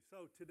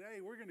So today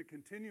we're going to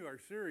continue our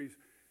series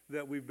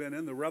that we've been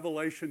in, the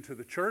Revelation to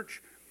the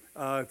Church.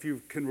 If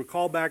you can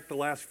recall back the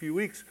last few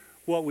weeks,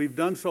 what we've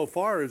done so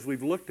far is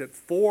we've looked at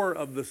 4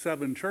 of the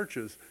 7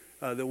 churches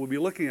that we'll be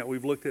looking at.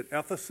 We've looked at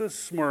Ephesus,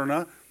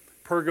 Smyrna,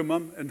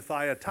 Pergamum, and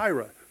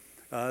Thyatira.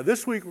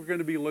 This week we're going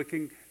to be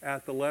looking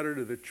at the letter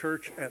to the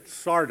church at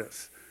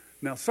Sardis.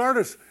 Now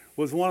Sardis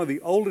was one of the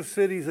oldest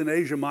cities in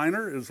Asia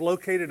Minor. It was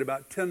located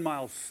about 10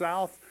 miles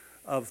south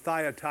of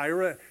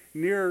Thyatira,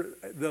 near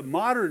the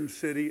modern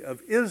city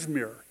of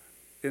Izmir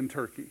in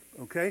Turkey,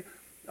 okay?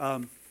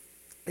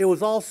 It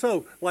was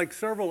also, like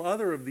several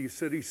other of these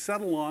cities,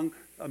 set along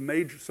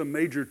some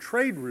major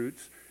trade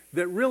routes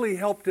that really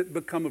helped it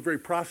become a very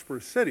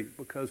prosperous city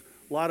because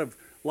a lot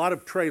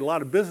of trade, a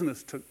lot of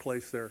business took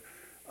place there.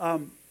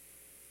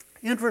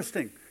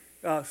 Interesting.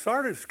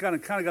 Sardis kind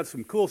of got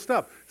some cool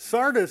stuff.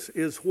 Sardis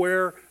is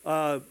where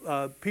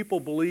people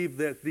believe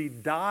that the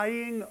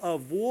dyeing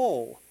of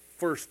wool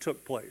first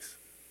took place.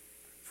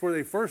 It's where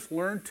they first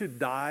learned to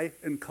dye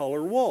and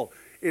color wool.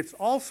 It's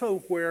also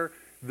where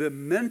the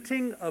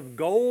minting of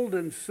gold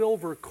and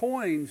silver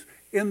coins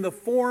in the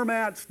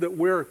formats that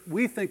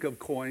we think of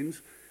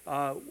coins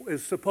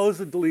is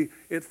supposedly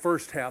it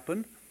first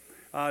happened.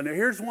 Now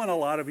here's one a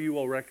lot of you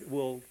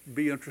will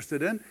be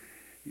interested in.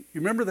 You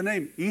remember the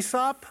name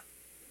Aesop?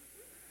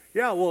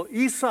 Yeah, well,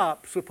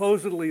 Aesop,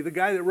 supposedly, the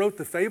guy that wrote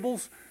the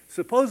fables,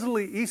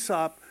 supposedly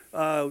Aesop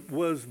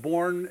was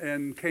born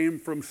and came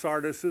from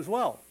Sardis as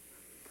well.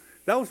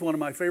 That was one of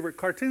my favorite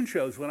cartoon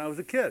shows when I was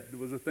a kid. There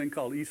was a thing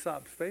called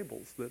Aesop's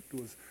Fables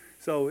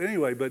so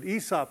anyway, but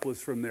Aesop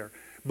was from there.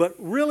 But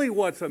really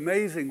what's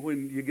amazing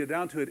when you get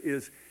down to it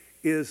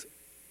is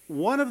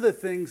one of the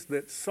things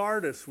that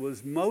Sardis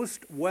was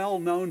most well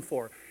known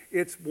for.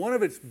 It's one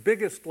of its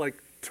biggest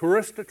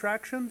tourist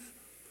attractions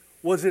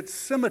was its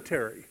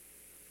cemetery.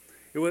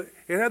 It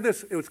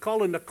was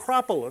called a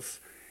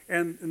necropolis,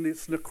 and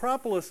this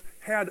necropolis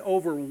had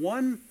over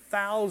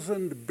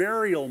 1,000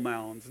 burial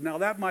mounds. Now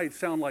that might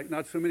sound like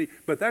not so many,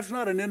 but that's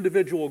not an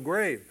individual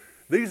grave.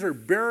 These are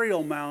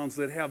burial mounds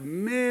that have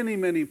many,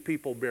 many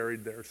people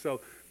buried there.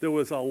 So there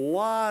was a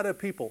lot of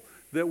people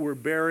that were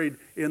buried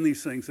in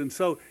these things. And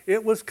so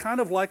it was kind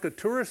of like a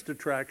tourist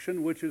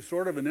attraction, which is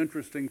sort of an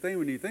interesting thing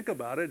when you think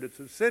about it. It's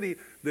a city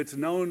that's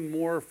known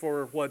more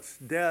for what's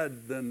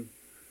dead than,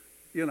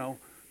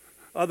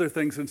 other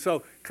things. And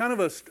so kind of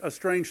a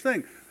strange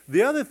thing.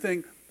 The other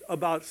thing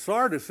about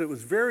Sardis that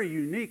was very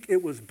unique,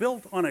 it was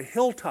built on a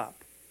hilltop,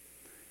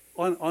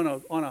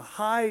 on a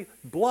high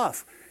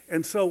bluff.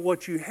 And so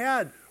what you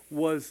had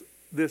was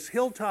this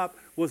hilltop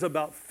was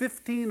about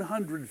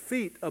 1,500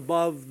 feet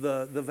above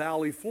the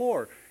valley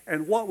floor.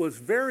 And what was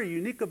very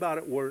unique about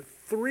it were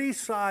 3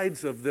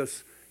 sides of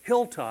this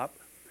hilltop.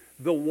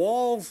 The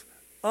walls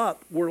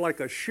up were like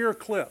a sheer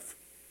cliff,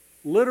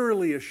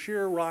 literally a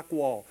sheer rock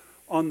wall.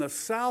 On the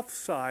south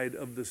side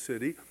of the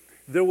city,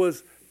 there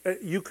was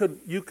you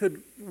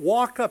could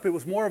walk up. It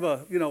was more of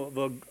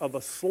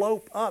a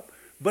slope up,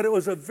 but it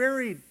was a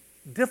very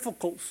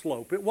difficult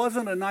slope. It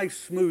wasn't a nice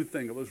smooth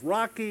thing. It was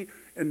rocky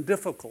and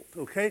difficult.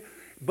 Okay,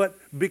 but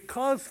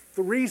because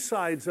 3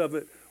 sides of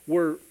it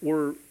were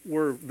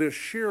this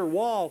sheer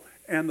wall,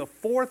 and the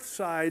 4th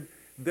side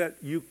that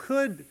you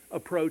could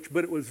approach,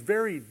 but it was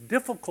very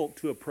difficult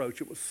to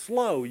approach. It was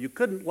slow. You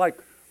couldn't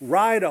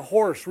ride a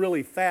horse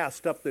really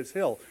fast up this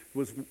hill. It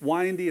was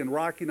windy and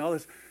rocky and all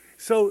this.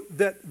 So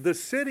that the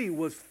city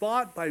was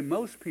thought by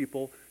most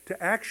people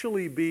to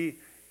actually be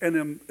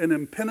an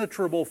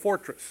impenetrable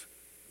fortress.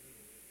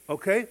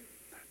 Okay?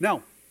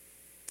 Now,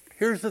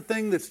 here's the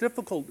thing that's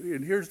difficult,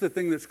 and here's the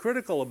thing that's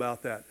critical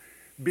about that.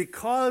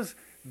 Because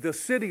the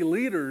city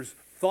leaders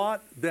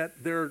thought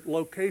that their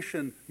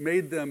location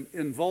made them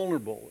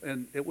invulnerable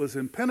and it was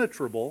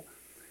impenetrable,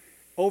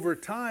 over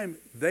time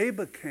they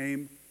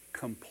became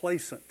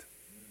complacent.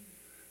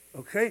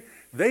 Okay?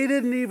 They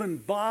didn't even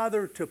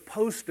bother to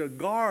post a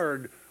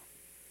guard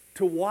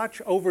to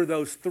watch over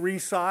those 3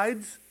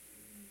 sides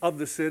of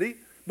the city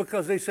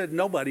because they said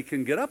nobody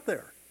can get up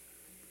there.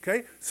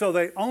 Okay? So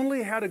they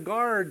only had a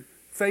guard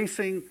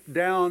facing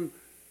down,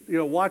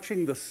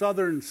 watching the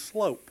southern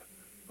slope.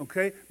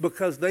 Okay?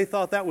 Because they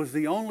thought that was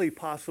the only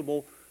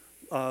possible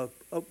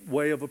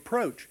way of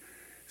approach.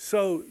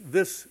 So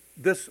this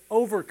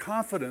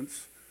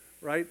overconfidence,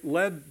 right,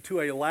 led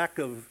to a lack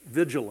of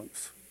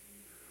vigilance.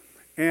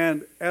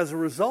 And as a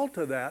result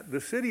of that,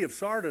 the city of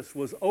Sardis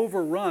was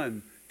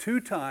overrun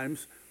 2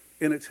 times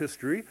in its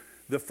history.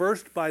 The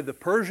first by the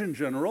Persian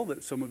general,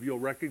 that some of you will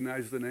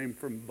recognize the name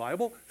from the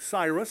Bible,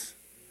 Cyrus.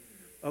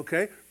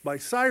 Okay, by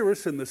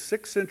Cyrus in the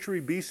 6th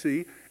century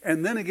BC,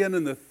 and then again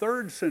in the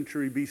 3rd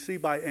century BC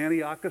by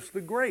Antiochus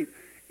the Great.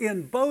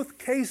 In both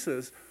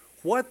cases,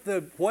 what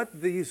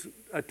these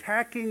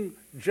attacking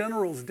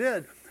generals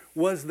did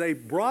was they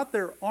brought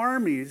their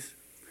armies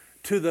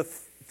to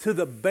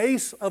the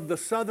base of the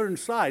southern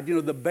side,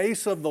 the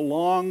base of the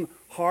long,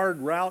 hard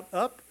route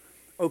up,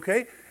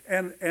 okay,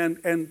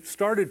 and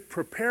started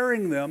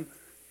preparing them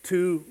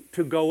to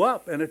go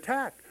up and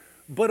attack.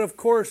 But of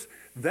course,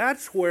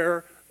 that's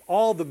where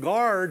all the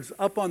guards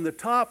up on the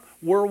top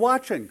were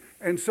watching.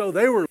 And so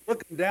they were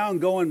looking down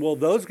going, well,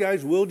 those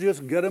guys, we'll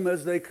just get them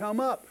as they come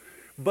up.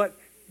 But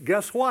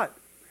guess what?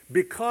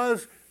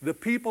 Because the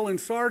people in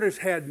Sardis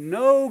had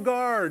no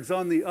guards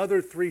on the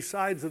other three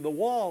sides of the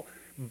wall,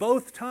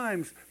 both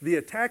times the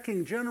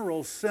attacking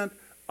generals sent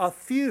a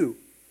few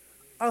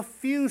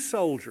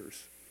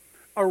soldiers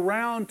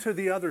around to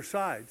the other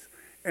sides.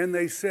 And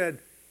they said,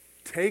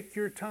 take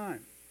your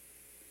time,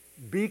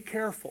 be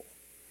careful,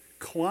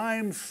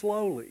 climb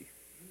slowly.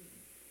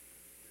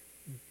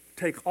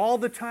 Take all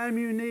the time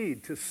you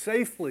need to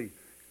safely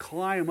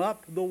climb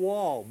up the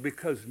wall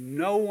because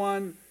no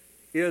one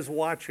is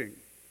watching.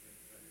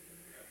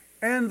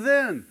 And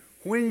then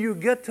when you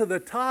get to the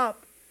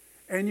top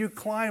and you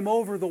climb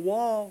over the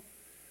wall,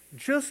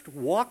 just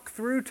walk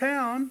through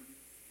town,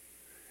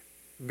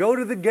 go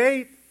to the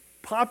gate,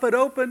 pop it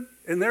open,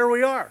 and there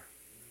we are.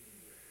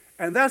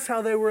 And that's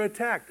how they were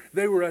attacked.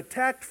 They were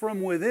attacked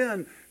from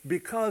within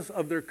because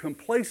of their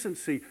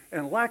complacency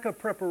and lack of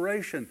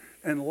preparation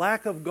and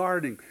lack of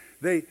guarding.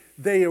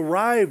 They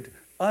arrived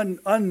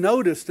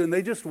unnoticed and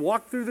they just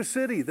walked through the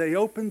city. They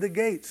opened the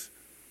gates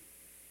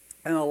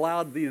and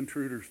allowed the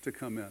intruders to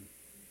come in.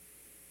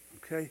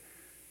 Okay?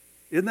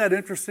 Isn't that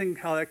interesting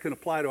how that can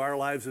apply to our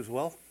lives as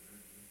well?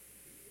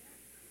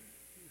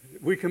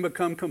 We can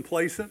become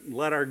complacent and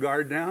let our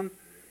guard down.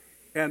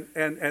 And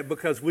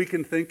because we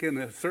can think in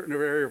a certain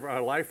area of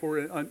our life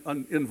we're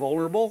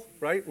invulnerable,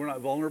 right? We're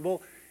not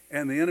vulnerable.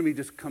 And the enemy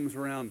just comes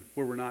around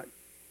where we're not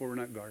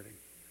guarding.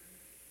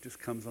 Just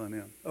comes on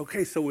in.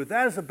 Okay, so with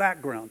that as a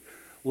background,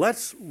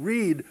 let's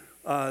read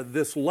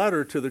this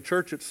letter to the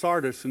church at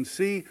Sardis and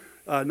see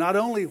not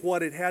only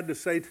what it had to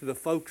say to the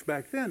folks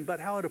back then, but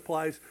how it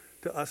applies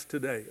to us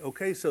today.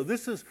 Okay, so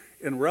this is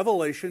in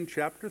Revelation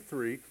chapter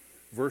 3,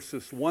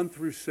 verses 1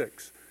 through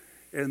 6.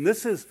 And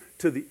this is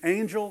to the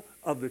angel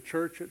of the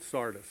church at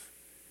Sardis.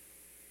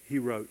 He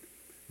wrote,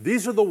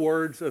 "These are the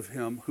words of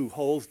him who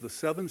holds the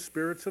seven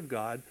spirits of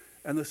God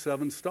and the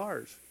seven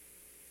stars.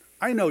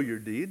 I know your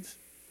deeds.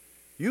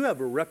 You have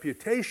a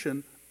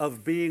reputation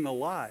of being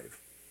alive,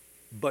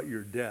 but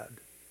you're dead.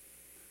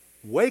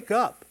 Wake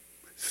up,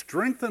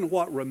 strengthen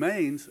what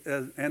remains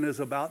and is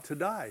about to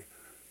die.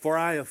 For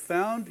I have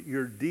found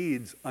your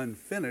deeds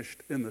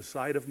unfinished in the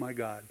sight of my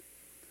God.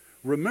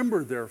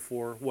 Remember,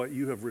 therefore, what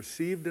you have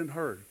received and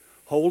heard.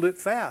 Hold it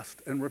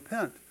fast and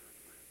repent.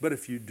 But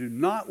if you do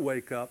not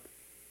wake up,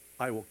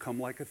 I will come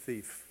like a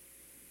thief,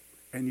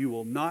 and you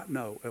will not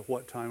know at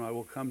what time I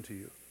will come to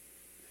you.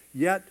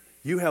 Yet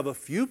you have a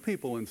few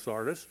people in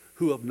Sardis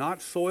who have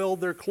not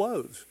soiled their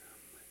clothes.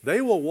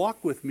 They will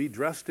walk with me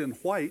dressed in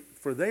white,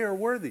 for they are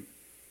worthy.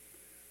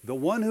 The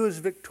one who is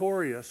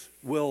victorious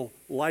will,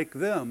 like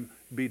them,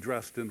 be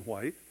dressed in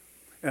white,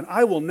 and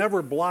I will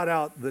never blot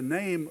out the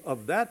name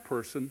of that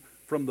person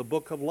from the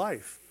book of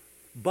life,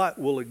 but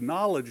will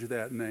acknowledge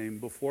that name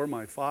before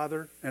my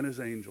Father and his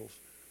angels.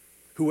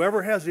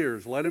 Whoever has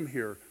ears, let him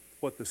hear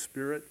what the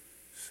Spirit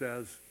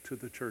says to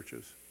the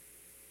churches."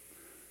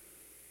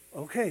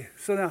 Okay,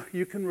 so now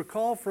you can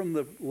recall from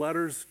the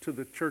letters to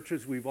the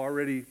churches we've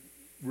already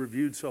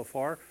reviewed so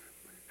far,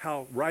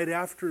 how right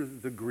after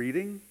the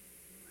greeting,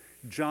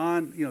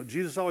 John,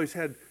 Jesus always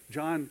had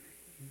John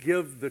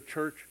give the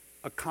church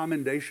a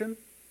commendation,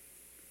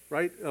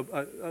 right?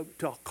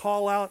 To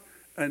call out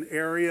an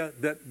area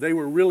that they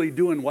were really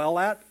doing well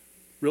at,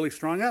 really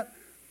strong at.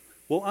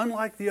 Well,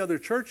 unlike the other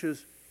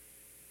churches,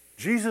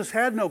 Jesus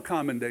had no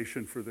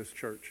commendation for this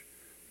church.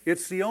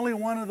 It's the only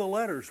one of the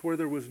letters where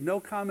there was no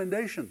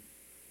commendation.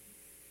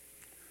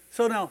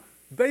 So now,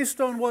 based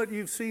on what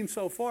you've seen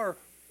so far,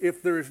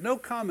 if there is no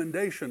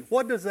commendation,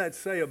 what does that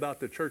say about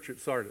the church at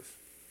Sardis?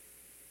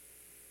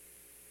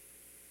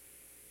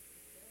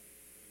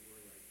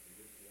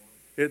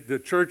 The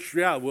church,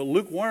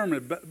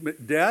 lukewarm,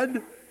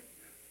 dead.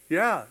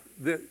 Yeah.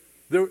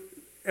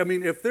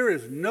 If there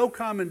is no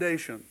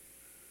commendation,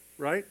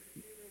 right?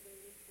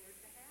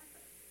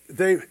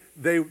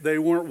 They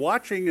weren't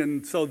watching,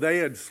 and so they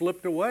had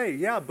slipped away.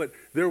 Yeah, but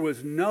there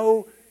was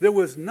nothing.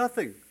 There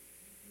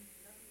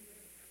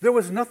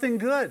was nothing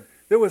good.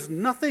 There was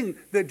nothing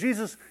that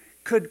Jesus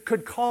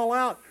could call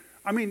out.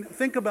 I mean,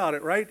 think about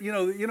it, right?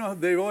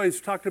 They've always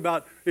talked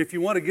about if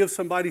you want to give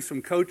somebody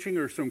some coaching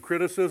or some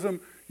criticism,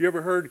 you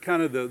ever heard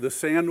kind of the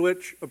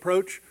sandwich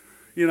approach?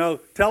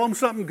 Tell them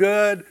something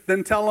good,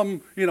 then tell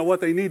them, what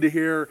they need to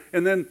hear,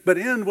 but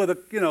end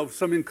with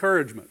some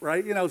encouragement,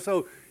 right?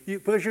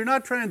 Because you're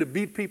not trying to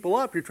beat people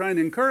up, you're trying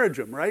to encourage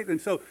them, right?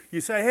 And so you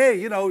say, hey,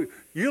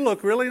 you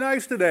look really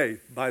nice today.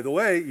 By the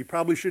way, you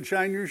probably should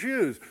shine your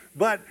shoes.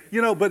 But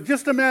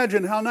just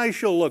imagine how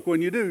nice you'll look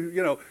when you do,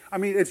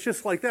 it's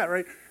just like that,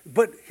 right?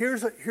 But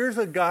here's a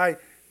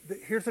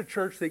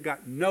church that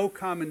got no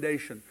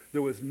commendation.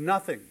 There was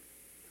nothing.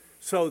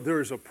 So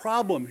there's a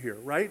problem here,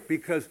 right?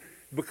 Because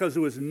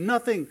there was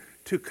nothing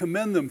to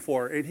commend them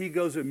for. And he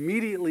goes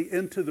immediately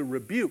into the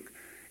rebuke.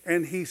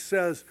 And he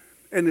says,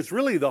 and it's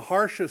really the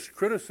harshest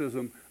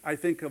criticism, I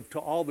think, to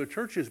all the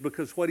churches,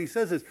 because what he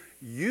says is,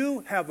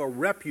 you have a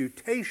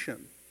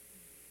reputation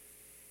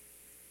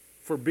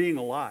for being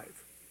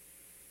alive,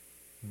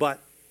 but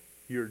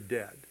you're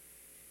dead.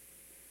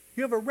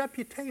 You have a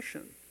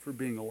reputation for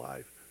being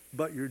alive,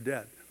 but you're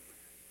dead.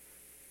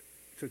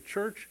 It's a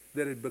church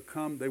that had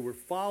become, they were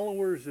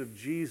followers of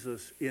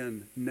Jesus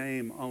in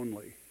name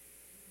only.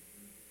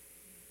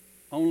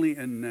 Only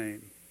in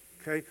name,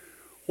 okay?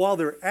 While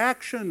their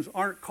actions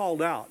aren't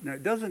called out, now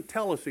it doesn't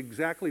tell us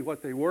exactly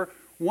what they were.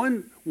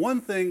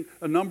 One thing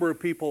a number of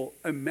people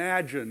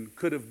imagine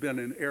could have been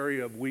an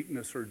area of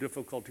weakness or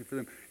difficulty for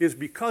them is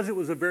because it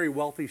was a very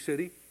wealthy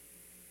city,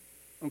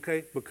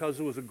 okay, because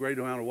there was a great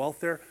amount of wealth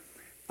there,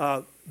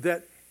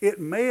 that it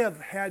may have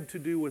had to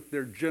do with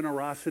their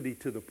generosity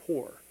to the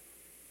poor.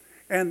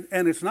 And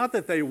it's not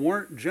that they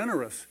weren't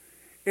generous.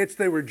 It's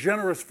they were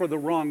generous for the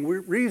wrong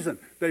reason.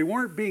 They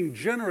weren't being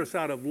generous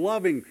out of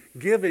loving,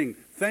 giving,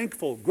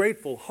 thankful,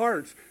 grateful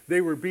hearts.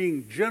 They were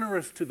being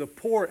generous to the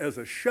poor as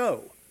a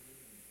show.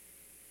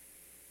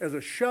 As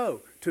a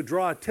show to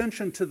draw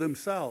attention to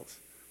themselves.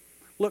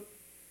 Look,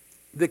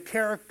 the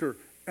character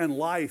and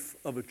life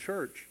of a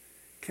church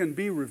can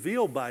be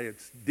revealed by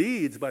its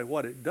deeds, by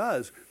what it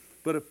does.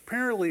 But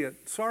apparently at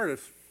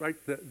Sardis, right,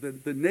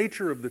 the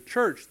nature of the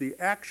church, the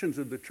actions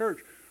of the church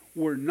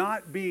were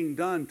not being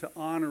done to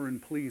honor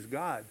and please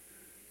God,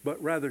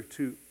 but rather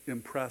to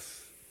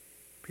impress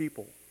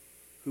people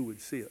who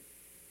would see it.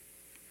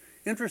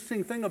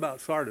 Interesting thing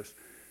about Sardis,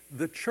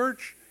 the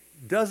church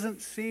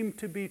doesn't seem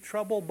to be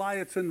troubled by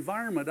its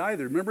environment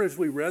either. Remember, as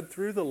we read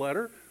through the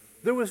letter,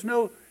 there was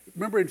no,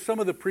 remember in some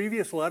of the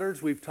previous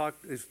letters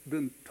it's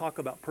been talk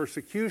about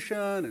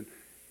persecution and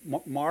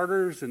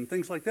martyrs and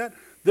things like that.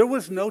 There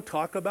was no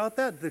talk about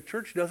that. The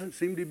church doesn't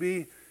seem to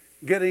be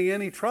getting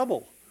any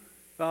trouble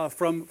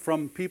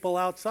from people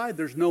outside.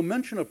 There's no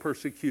mention of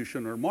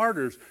persecution or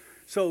martyrs.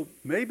 So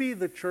maybe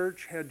the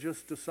church had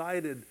just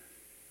decided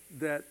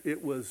that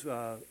it was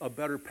a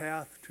better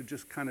path to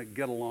just kind of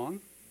get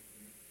along.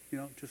 You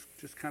know,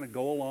 just kind of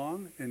go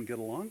along and get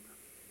along.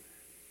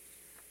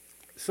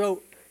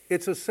 So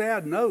it's a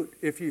sad note.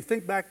 If you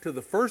think back to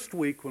the first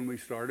week when we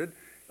started,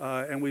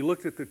 and we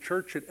looked at the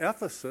church at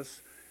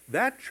Ephesus,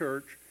 that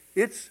church,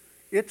 its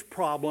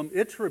problem,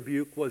 its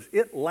rebuke was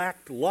it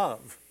lacked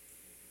love.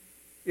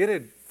 It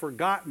had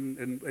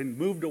forgotten and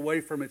moved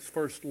away from its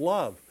first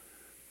love.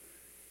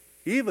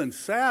 Even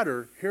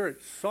sadder, here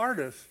at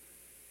Sardis,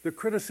 the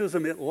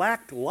criticism, it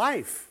lacked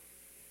life.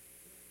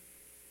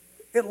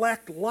 It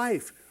lacked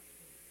life.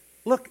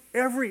 Look,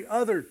 every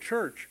other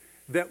church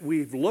that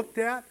we've looked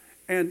at,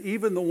 and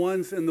even the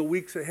ones in the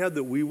weeks ahead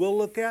that we will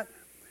look at,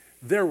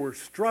 there were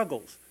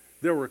struggles,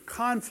 there were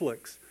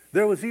conflicts,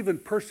 there was even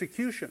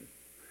persecution.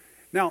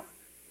 Now,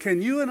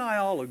 can you and I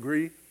all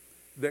agree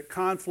that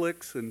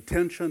conflicts and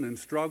tension and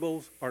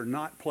struggles are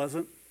not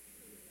pleasant?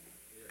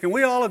 Can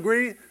we all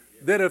agree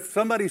that if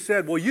somebody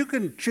said, well, you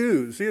can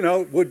choose, you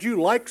know, would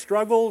you like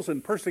struggles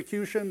and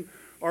persecution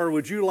or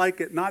would you like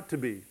it not to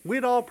be?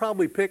 We'd all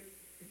probably pick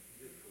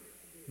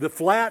the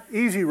flat,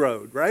 easy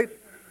road, right?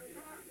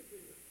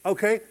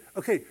 Okay.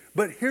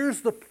 But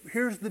here's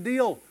the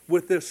deal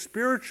with this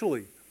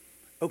spiritually.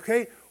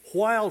 Okay?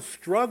 While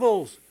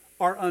struggles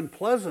are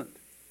unpleasant,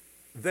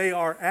 they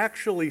are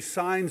actually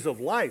signs of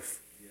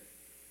life.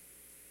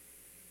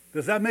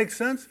 Does that make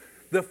sense?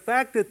 The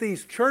fact that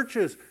these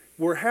churches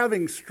were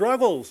having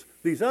struggles,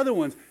 these other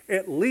ones,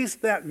 at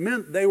least that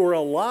meant they were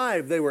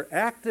alive, they were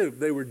active,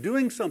 they were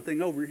doing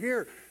something over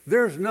here.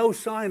 There's no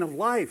sign of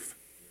life.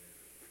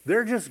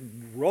 They're just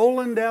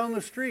rolling down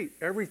the street,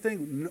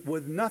 everything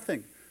with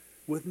nothing.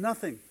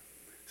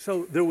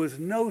 So there was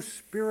no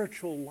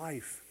spiritual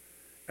life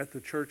at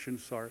the church in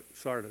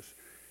Sardis.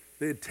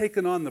 They had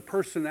taken on the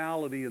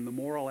personality and the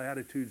moral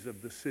attitudes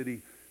of the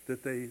city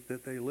that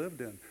they lived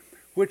in,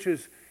 which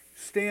is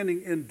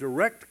standing in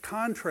direct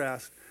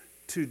contrast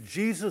to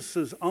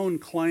Jesus' own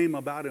claim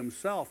about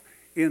himself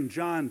in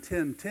John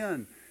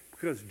 10:10,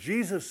 because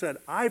Jesus said,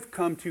 I've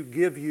come to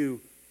give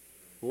you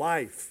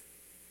life.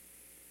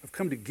 I've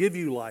come to give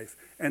you life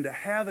and to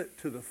have it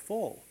to the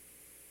full.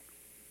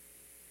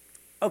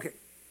 Okay.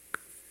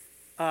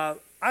 I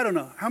don't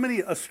know. How many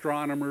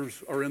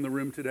astronomers are in the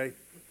room today?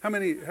 How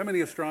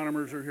many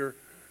astronomers are here?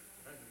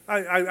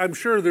 I'm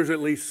sure there's at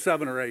least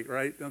 7 or 8,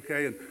 right?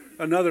 Okay. And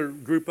another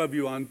group of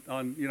you on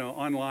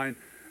online.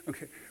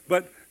 Okay.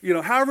 But,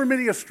 however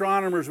many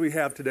astronomers we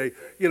have today,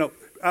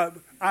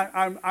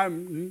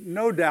 I'm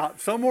no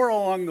doubt somewhere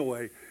along the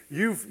way,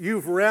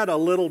 you've read a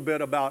little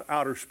bit about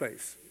outer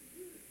space.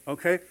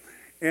 Okay?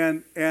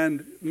 And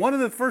one of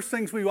the first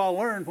things we all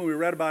learned when we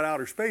read about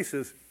outer space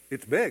is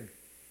it's big.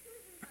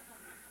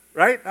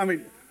 Right? I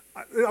mean,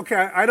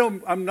 okay,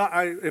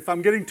 if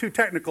I'm getting too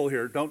technical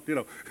here,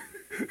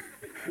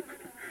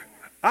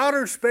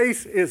 outer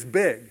space is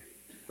big,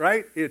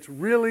 right? It's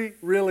really,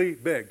 really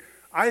big.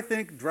 I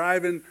think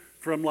driving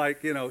from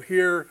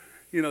here,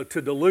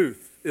 to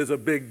Duluth is a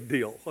big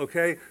deal,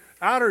 okay?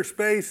 Outer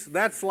space,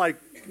 that's like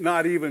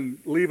not even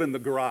leaving the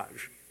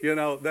garage,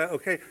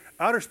 okay?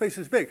 Outer space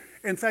is big.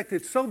 In fact,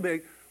 it's so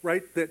big,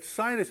 right, that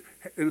scientists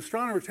and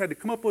astronomers had to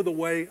come up with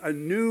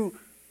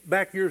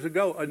back years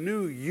ago, a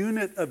new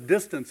unit of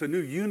distance, a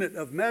new unit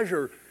of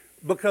measure,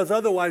 because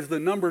otherwise the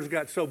numbers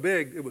got so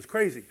big, it was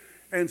crazy.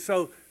 And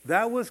so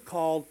That was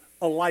called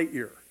a light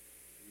year,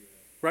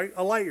 right?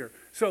 A light year.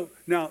 So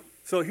now,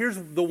 here's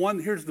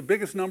the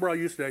biggest number I'll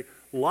use today.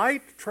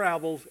 Light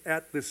travels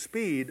at the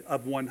speed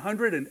of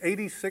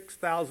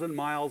 186,000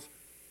 miles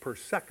per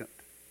second.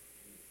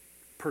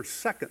 Per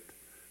second.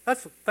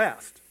 That's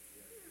fast.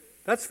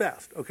 That's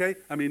fast, okay?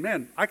 I mean,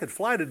 man, I could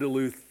fly to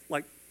Duluth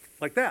like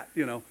that,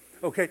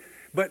 okay?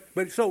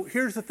 But so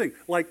here's the thing,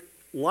 like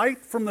light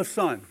from the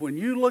sun, when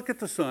you look at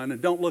the sun,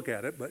 and don't look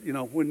at it, but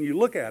when you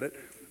look at it,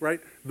 right,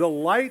 the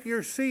light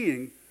you're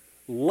seeing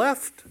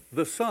left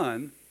the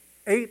sun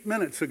 8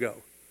 minutes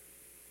ago,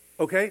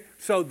 okay?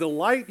 So the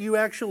light you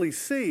actually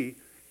see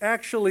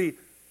actually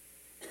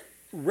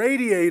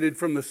radiated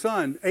from the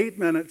sun 8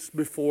 minutes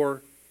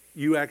before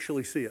you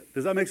actually see it.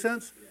 Does that make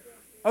sense?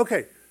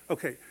 Okay.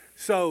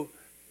 So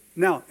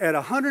now at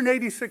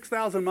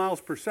 186,000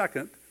 miles per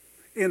second,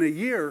 in a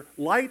year,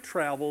 light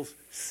travels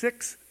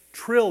 6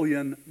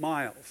 trillion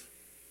miles.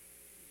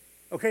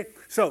 Okay,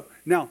 so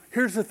now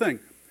here's the thing.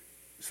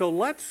 So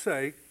let's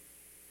say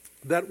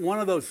that one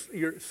of those,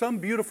 some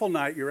beautiful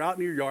night, you're out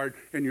in your yard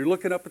and you're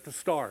looking up at the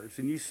stars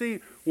and you see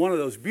one of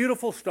those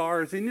beautiful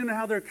stars and you know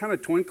how they're kind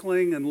of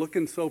twinkling and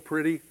looking so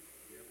pretty?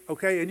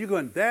 Okay, and you're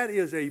going, that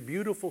is a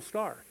beautiful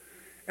star.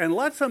 And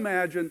let's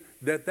imagine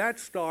that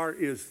star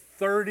is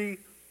 30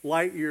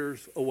 light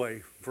years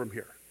away from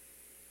here.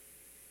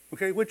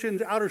 Okay, which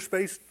in outer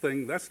space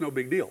thing, that's no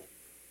big deal.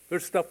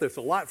 There's stuff that's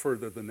a lot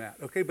further than that,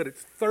 okay, but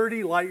it's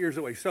 30 light years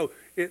away. So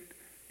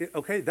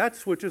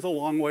which is a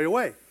long way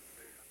away.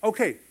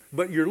 Okay,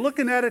 but you're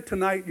looking at it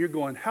tonight, you're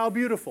going, how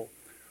beautiful.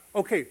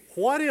 Okay,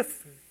 what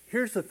if,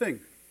 here's the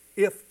thing,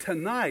 if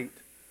tonight,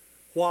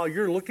 while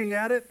you're looking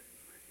at it,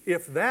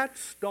 if that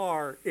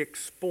star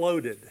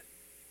exploded,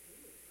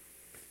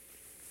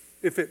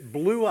 if it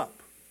blew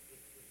up,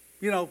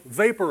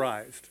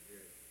 vaporized,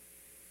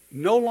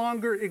 no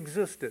longer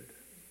existed.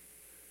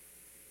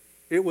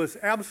 It was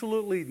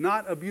absolutely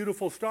not a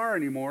beautiful star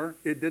anymore.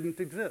 It didn't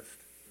exist.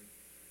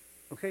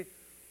 Okay?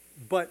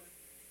 But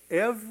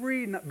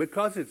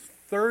because it's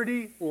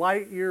 30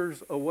 light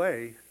years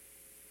away,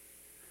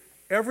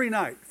 every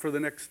night for the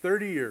next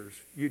 30 years,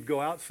 you'd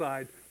go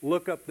outside,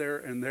 look up there,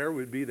 and there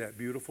would be that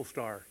beautiful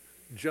star,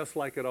 just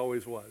like it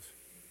always was.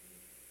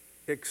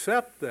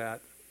 Except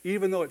that,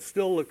 even though it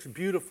still looks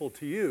beautiful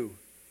to you,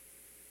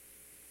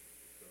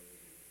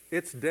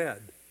 it's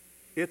dead.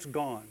 It's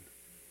gone.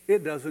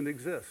 It doesn't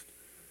exist.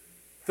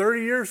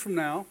 30 years from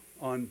now,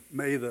 on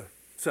May the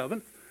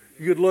 7th,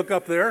 you'd look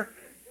up there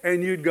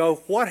and you'd go,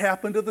 what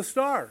happened to the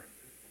star?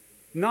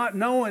 Not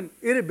knowing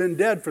it had been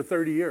dead for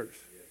 30 years.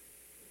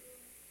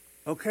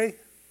 Okay?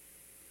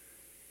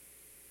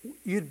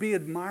 You'd be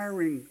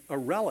admiring a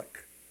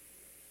relic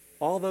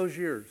all those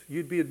years.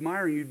 You'd be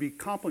admiring, you'd be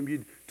complimenting,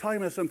 you'd talking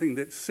about something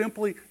that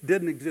simply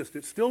didn't exist.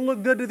 It still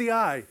looked good to the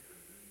eye,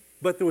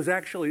 but there was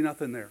actually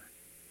nothing there.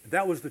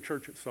 That was the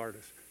church at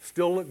Sardis.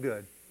 Still looked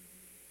good.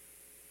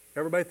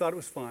 Everybody thought it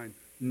was fine.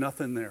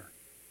 Nothing there.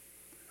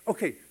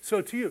 Okay,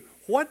 so to you,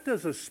 what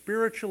does a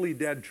spiritually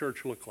dead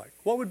church look like?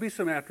 What would be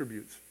some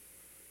attributes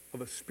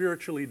of a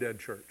spiritually dead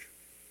church?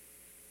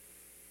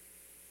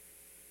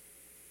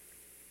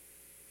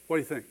 What do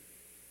you think?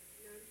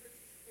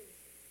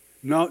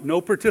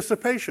 No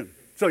participation.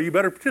 So you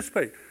better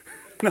participate.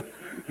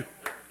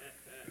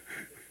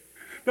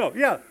 No,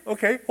 yeah,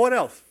 okay. What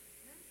else?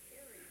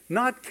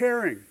 Not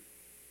caring.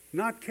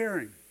 Not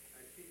caring.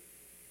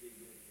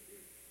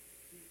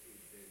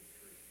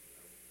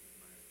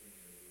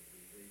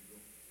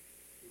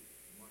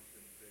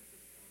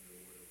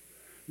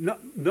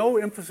 No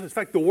emphasis. In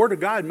fact, the Word of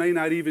God may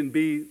not even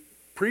be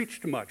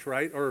preached much,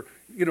 right? Or,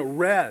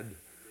 read.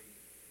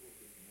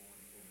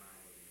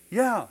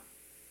 Yeah.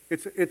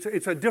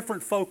 It's a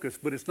different focus,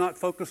 but it's not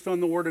focused on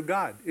the Word of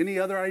God. Any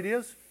other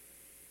ideas?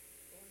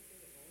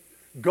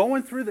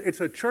 It's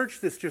a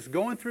church that's just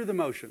going through the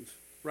motions,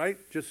 right?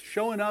 Just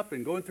showing up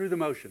and going through the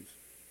motions.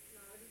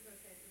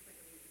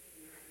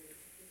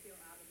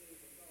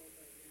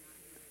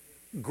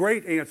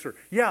 Great answer.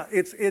 Yeah,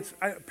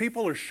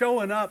 people are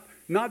showing up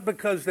not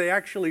because they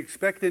actually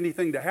expect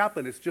anything to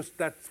happen. It's just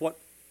that's what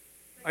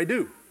I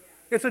do.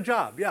 It's a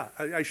job. Yeah,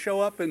 I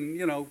show up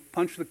and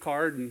punch the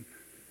card and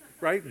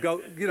go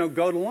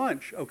to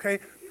lunch. Okay.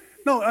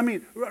 No, I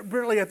mean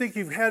really, I think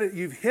you've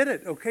hit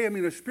it. Okay. I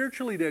mean a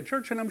spiritually dead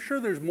church, and I'm sure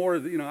there's more.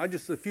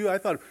 I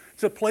thought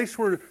it's a place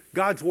where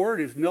God's word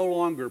is no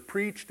longer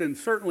preached and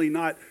certainly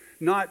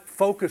not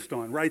focused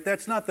on. Right.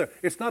 It's not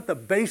the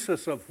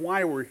basis of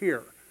why we're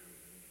here.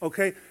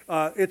 Okay,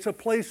 it's a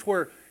place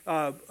where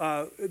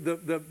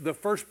the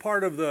first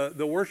part of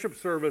the worship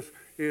service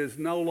is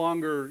no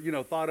longer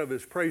thought of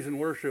as praise and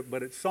worship,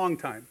 but it's song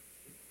time.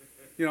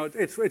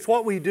 It's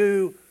what we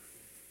do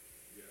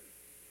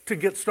to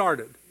get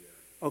started.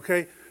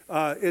 Okay,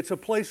 it's a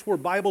place where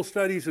Bible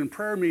studies and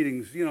prayer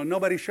meetings.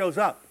 Nobody shows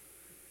up.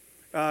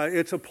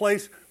 It's a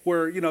place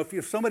where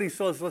if somebody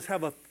says let's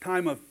have a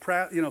time of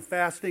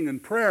fasting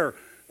and prayer.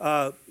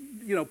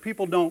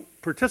 People don't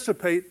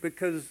participate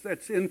because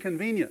that's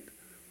inconvenient.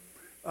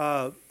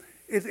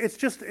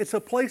 It's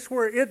a place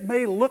where it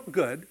may look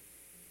good.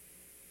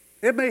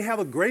 It may have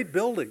a great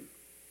building.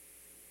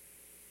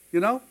 You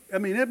know? I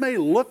mean, it may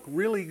look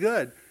really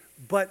good,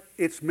 but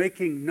it's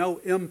making no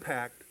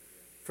impact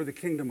for the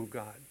kingdom of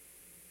God.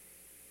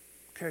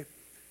 Okay?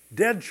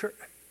 Dead church.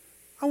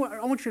 I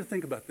want you to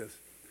think about this.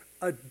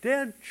 A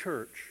dead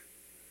church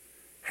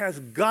has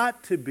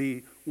got to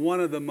be one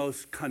of the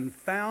most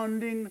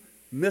confounding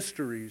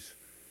mysteries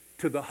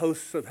to the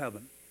hosts of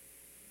heaven.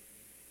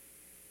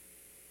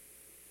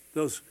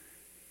 Those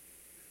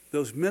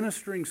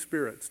ministering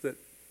spirits that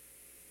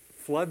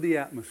flood the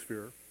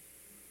atmosphere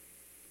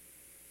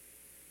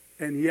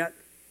and yet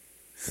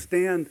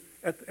stand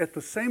at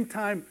the same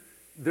time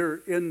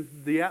they're in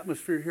the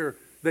atmosphere here,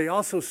 they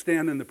also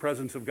stand in the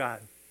presence of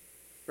God.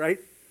 Right?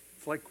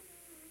 It's like,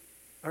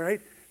 all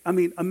right? I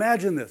mean,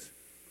 imagine this.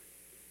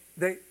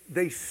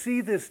 They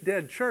see this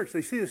dead church.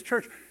 They see this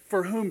church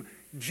for whom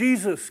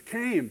Jesus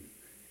came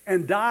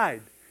and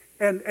died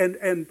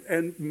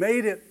and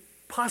made it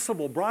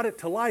possible, brought it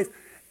to life,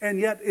 and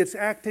yet it's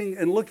acting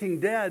and looking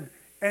dead,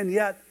 and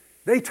yet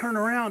they turn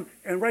around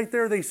and right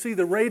there they see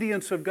the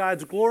radiance of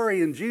God's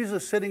glory and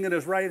Jesus sitting at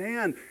his right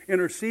hand,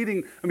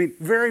 interceding, I mean,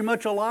 very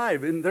much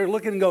alive. And they're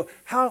looking and go,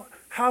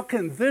 how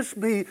can this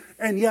be?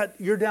 And yet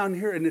you're down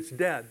here and it's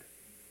dead.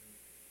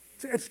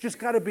 It's just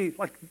got to be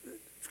like,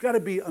 it's got to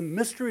be a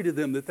mystery to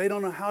them that they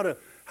don't know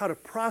how to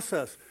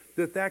process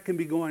that can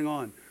be going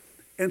on.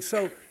 And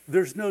so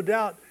there's no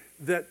doubt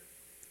that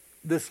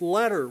this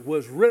letter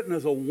was written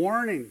as a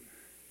warning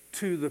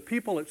to the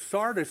people at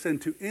Sardis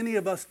and to any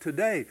of us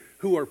today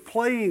who are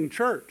playing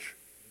church,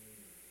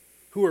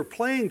 who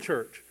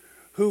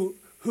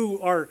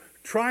are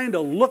trying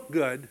to look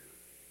good,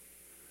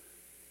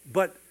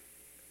 but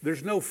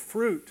there's no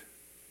fruit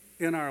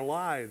in our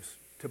lives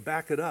to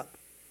back it up.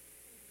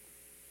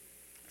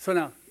 So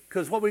now,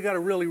 because what we got to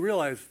really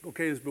realize,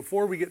 okay, is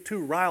before we get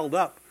too riled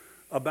up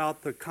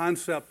about the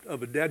concept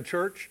of a dead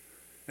church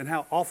and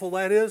how awful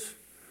that is,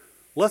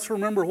 let's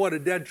remember what a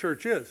dead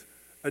church is.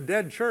 A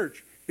dead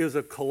church is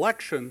a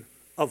collection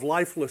of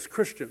lifeless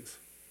Christians.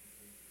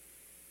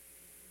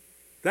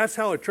 That's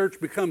how a church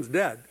becomes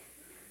dead.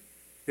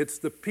 It's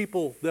the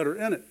people that are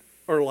in it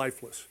are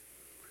lifeless.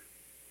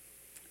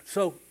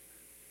 So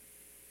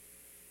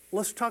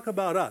let's talk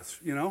about us,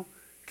 you know.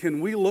 Can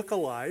we look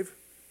alive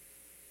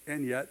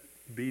and yet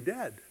be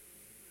dead?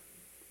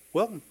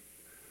 Well,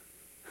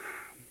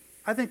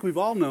 I think we've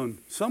all known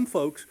some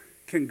folks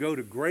can go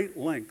to great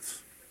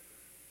lengths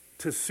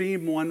to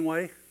seem one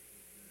way,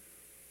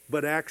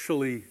 but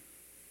actually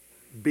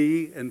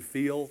be and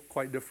feel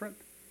quite different,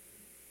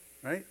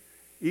 right?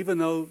 Even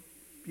though,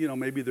 you know,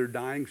 maybe they're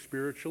dying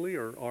spiritually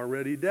or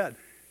already dead.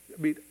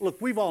 I mean, look,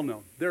 we've all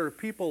known there are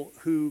people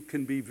who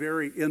can be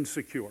very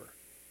insecure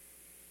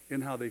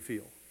in how they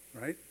feel,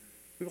 right?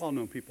 We've all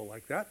known people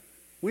like that.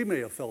 We may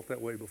have felt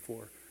that way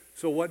before.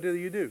 So what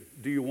do?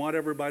 Do you want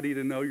everybody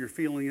to know you're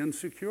feeling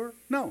insecure?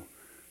 No.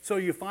 So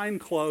you find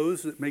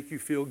clothes that make you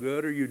feel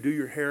good, or you do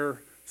your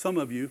hair. Some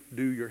of you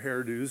do your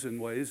hairdos in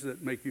ways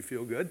that make you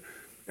feel good.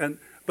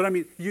 But I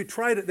mean,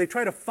 they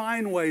try to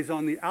find ways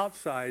on the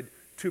outside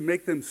to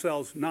make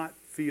themselves not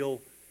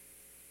feel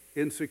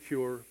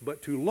insecure,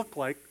 but to look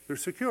like they're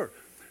secure.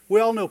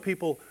 We all know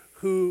people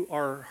who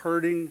are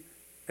hurting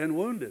and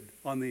wounded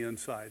on the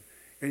inside.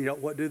 And yet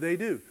what do?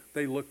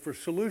 They look for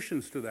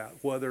solutions to that,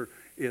 whether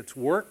it's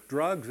work,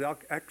 drugs,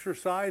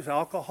 exercise,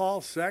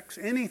 alcohol, sex,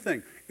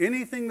 anything.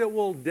 Anything that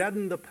will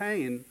deaden the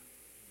pain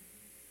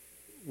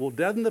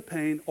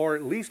or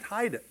at least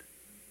hide it.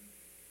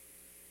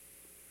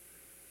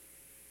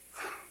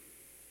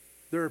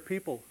 There are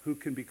people who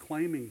can be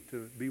claiming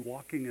to be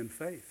walking in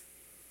faith,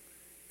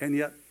 and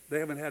yet they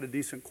haven't had a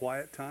decent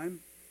quiet time,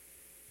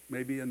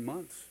 maybe in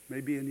months,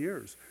 maybe in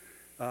years.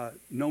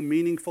 No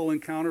meaningful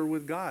encounter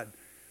with God.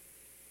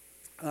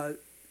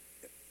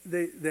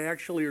 They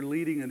actually are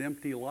leading an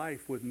empty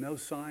life with no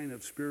sign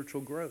of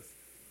spiritual growth,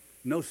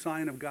 no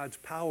sign of God's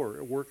power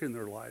at work in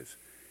their lives,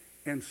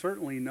 and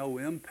certainly no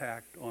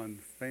impact on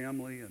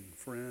family and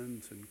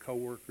friends and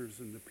coworkers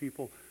and the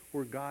people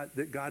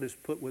that God has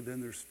put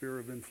within their sphere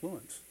of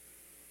influence.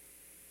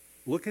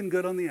 Looking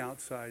good on the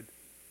outside,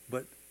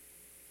 but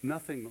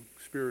nothing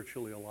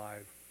spiritually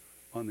alive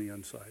on the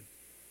inside.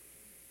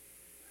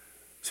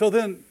 So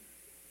then,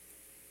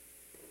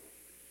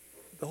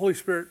 the Holy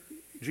Spirit,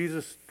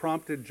 Jesus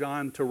prompted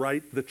John to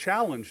write the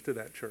challenge to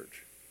that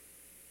church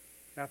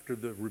after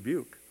the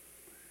rebuke.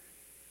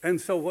 And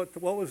so what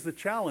was the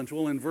challenge?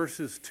 Well, in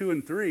verses 2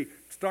 and 3, it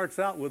starts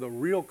out with a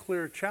real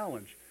clear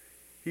challenge.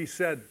 He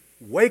said,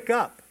 wake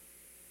up.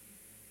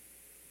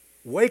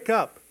 Wake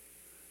up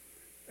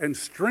and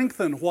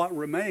strengthen what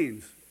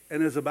remains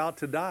and is about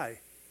to die.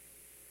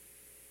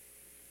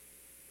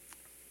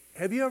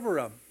 Have you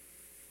ever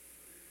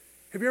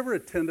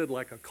attended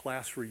like a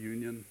class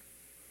reunion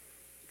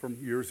from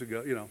years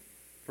ago, you know,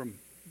 from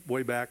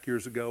way back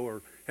years ago?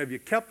 Or have you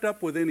kept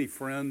up with any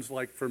friends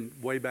like from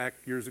way back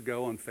years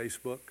ago on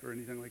Facebook or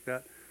anything like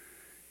that?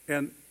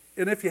 And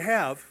if you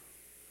have,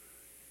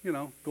 you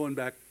know, going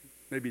back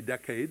maybe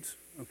decades,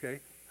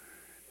 okay,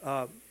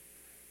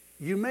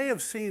 you may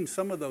have seen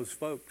some of those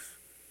folks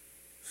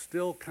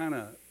still kind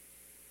of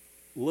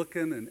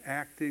looking and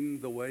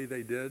acting the way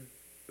they did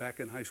back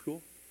in high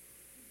school?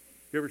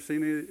 You ever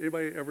seen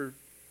anybody ever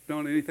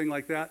done anything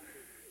like that?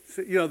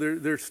 So,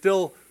 they're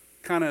still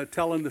kind of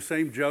telling the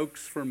same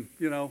jokes from,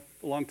 a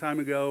long time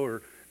ago,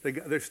 or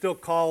they still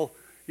call,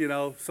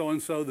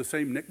 so-and-so the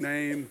same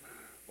nickname,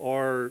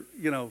 or,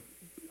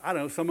 I don't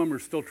know, some of them are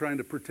still trying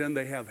to pretend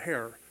they have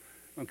hair,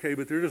 okay?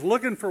 But they're just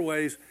looking for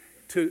ways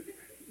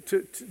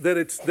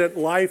that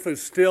life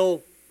is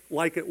still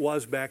like it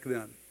was back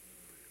then.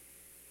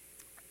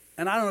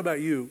 And I don't know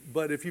about you,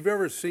 but if you've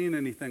ever seen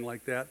anything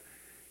like that,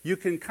 you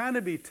can kind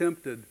of be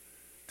tempted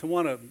to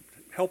want to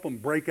help them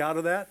break out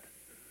of that,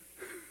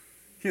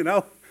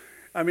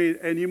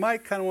 and you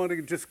might kind of want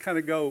to just kind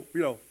of go,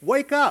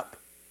 wake up,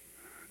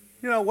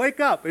 wake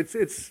up.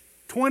 It's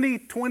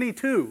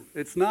 2022.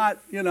 It's not,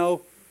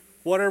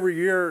 whatever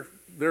year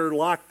they're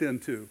locked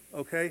into,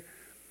 okay?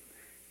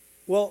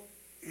 Well,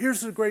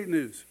 here's the great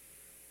news.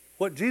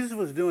 What Jesus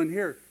was doing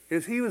here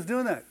is he was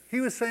doing that. He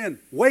was saying,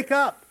 wake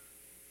up,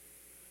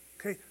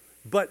 okay?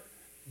 But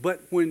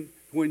when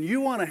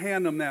you want to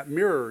hand them that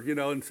mirror,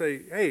 and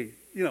say, hey,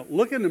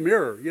 look in the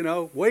mirror,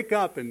 wake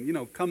up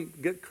and, come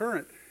get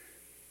current.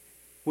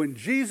 When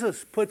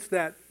Jesus puts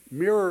that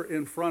mirror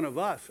in front of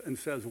us and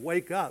says,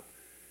 wake up,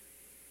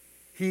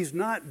 he's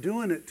not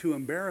doing it to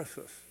embarrass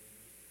us.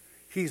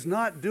 He's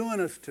not doing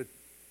us to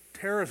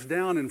tear us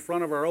down in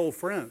front of our old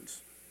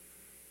friends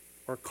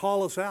or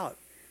call us out.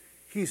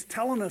 He's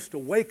telling us to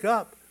wake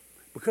up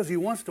because he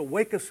wants to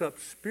wake us up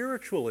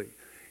spiritually.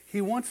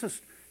 He wants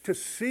us to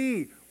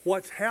see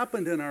what's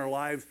happened in our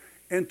lives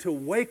and to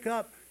wake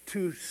up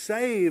to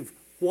save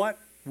what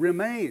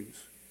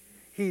remains.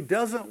 He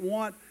doesn't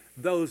want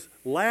those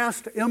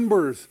last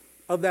embers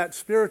of that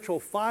spiritual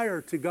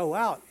fire to go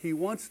out. He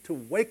wants to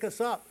wake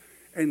us up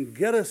and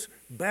get us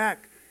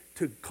back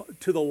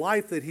to the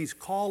life that he's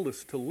called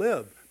us to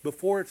live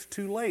before it's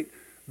too late.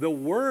 The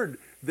word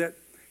that,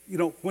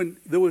 when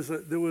there was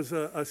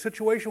a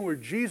situation where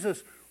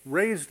Jesus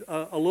raised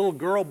a little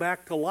girl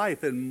back to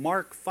life in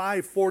Mark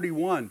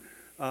 5:41,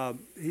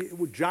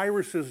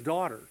 Jairus'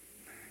 daughter.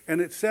 And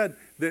it said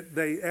that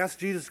they asked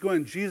Jesus to go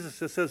in. Jesus,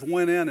 it says,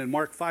 went in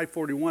Mark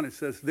 5:41, it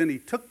says, then he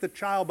took the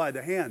child by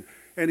the hand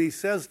and he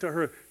says to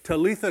her,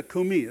 Talitha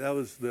Kumi, that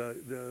was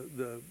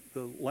the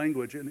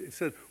language, and it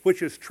said,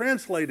 which is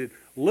translated,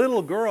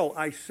 little girl,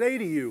 I say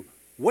to you,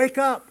 wake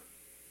up.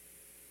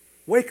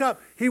 Wake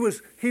up. He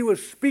was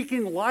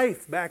speaking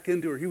life back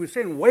into her. He was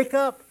saying, wake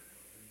up.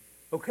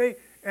 Okay?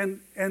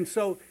 And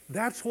so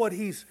that's what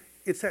it's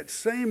that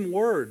same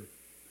word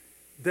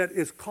that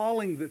he's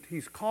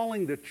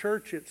calling the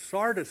church at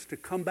Sardis to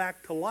come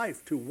back to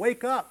life, to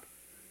wake up,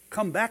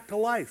 come back to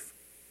life.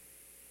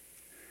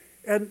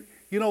 And,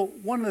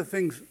 one of the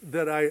things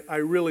that I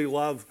really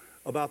love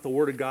about the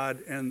Word of God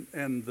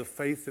and the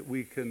faith that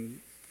we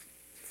can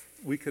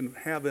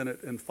have in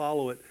it and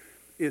follow it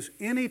is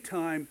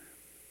anytime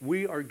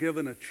we are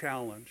given a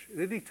challenge,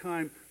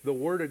 anytime the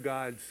Word of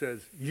God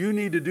says, you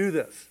need to do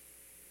this,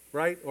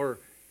 right? Or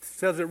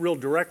says it real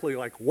directly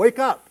like, wake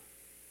up.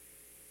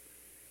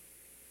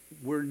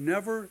 We're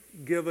never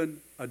given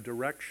a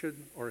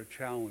direction or a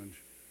challenge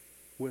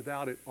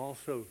without it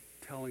also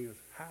telling us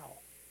how.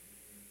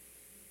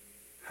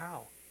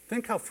 How?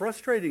 Think how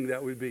frustrating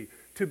that would be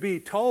to be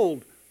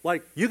told,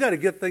 like, you got to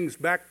get things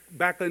back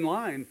in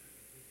line.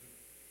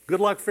 Good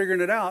luck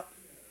figuring it out.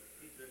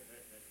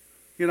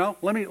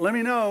 Let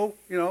me know,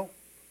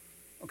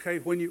 okay,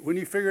 when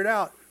you figure it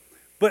out.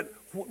 But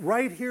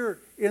right here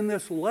in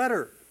this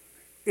letter,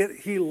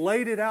 he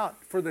laid it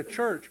out for the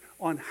church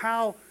on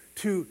how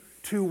to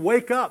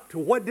wake up. To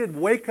what did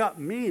wake up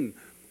mean?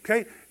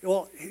 Okay,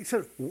 well, he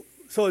said,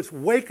 so it's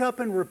wake up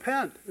and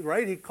repent,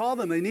 right? He called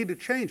them, they need to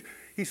change.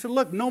 He said,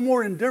 look, no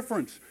more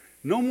indifference,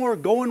 no more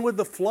going with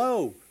the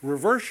flow,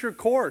 reverse your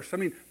course. I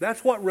mean,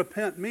 that's what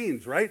repent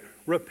means, right?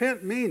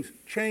 Repent means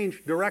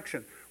change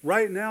direction.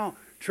 Right now,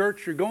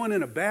 church, you're going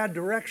in a bad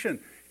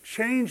direction.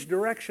 Change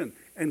direction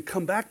and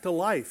come back to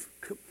life.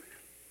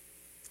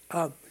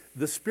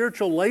 The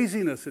spiritual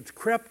laziness, it's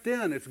crept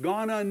in, it's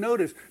gone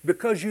unnoticed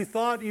because you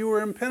thought you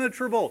were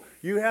impenetrable.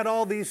 You had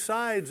all these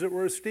sides that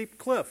were a steep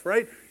cliff,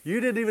 right? You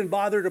didn't even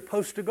bother to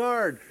post a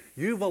guard.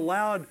 You've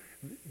allowed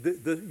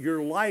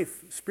your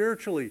life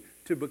spiritually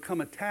to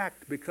become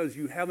attacked because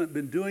you haven't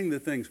been doing the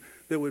things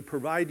that would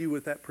provide you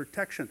with that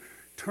protection.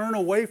 Turn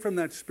away from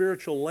that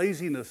spiritual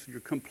laziness, your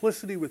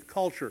complicity with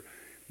culture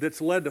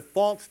that's led to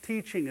false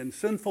teaching and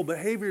sinful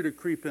behavior to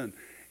creep in.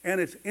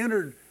 And it's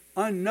entered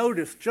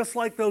unnoticed, just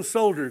like those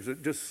soldiers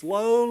that just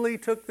slowly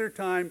took their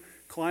time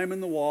climbing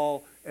the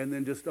wall and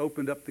then just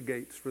opened up the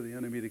gates for the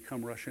enemy to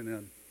come rushing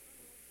in.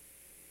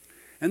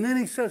 And then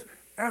he says,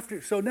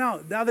 now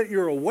that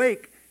you're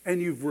awake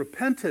and you've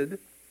repented,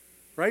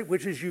 right,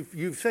 which is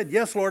you've said,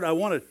 yes, Lord, I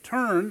want to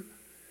turn,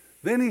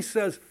 then he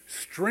says,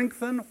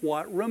 strengthen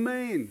what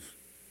remains.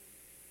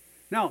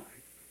 Now,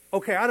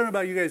 okay, I don't know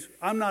about you guys,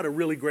 I'm not a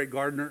really great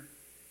gardener,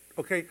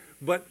 okay,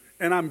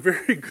 and I'm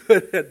very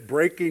good at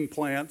breaking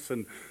plants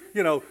and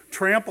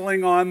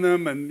trampling on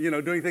them and,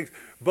 doing things.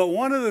 But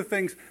one of the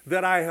things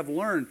that I have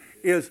learned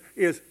is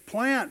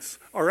plants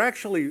are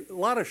actually, a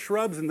lot of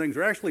shrubs and things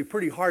are actually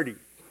pretty hardy.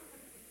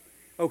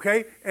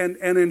 Okay? And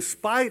in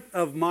spite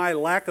of my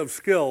lack of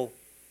skill,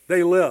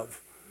 they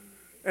live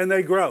and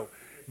they grow.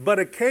 But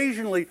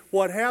occasionally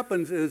what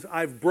happens is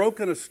I've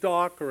broken a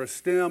stalk or a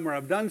stem or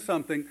I've done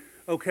something,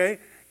 okay?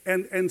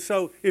 And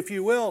so, if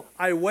you will,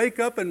 I wake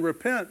up and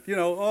repent,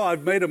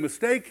 I've made a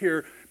mistake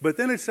here. But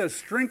then it says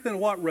strengthen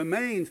what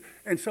remains.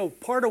 And so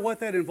part of what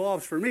that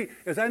involves for me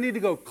is I need to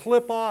go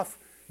clip off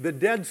the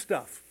dead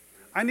stuff.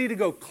 I need to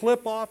go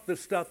clip off the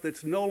stuff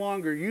that's no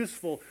longer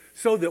useful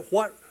so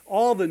that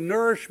all the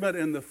nourishment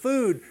and the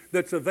food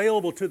that's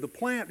available to the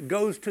plant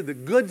goes to the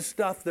good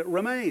stuff that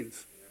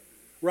remains,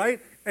 right?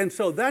 And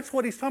so that's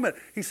what he's talking about.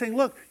 He's saying,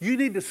 look, you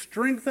need to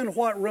strengthen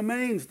what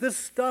remains. This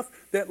stuff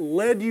that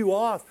led you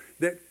off,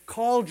 that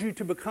called you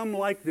to become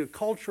like the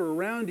culture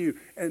around you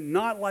and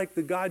not like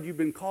the God you've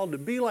been called to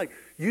be like.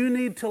 You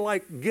need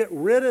to get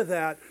rid of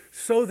that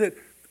so that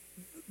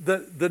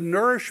the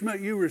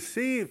nourishment you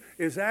receive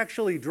is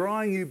actually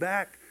drawing you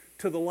back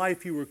to the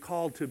life you were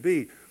called to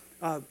be.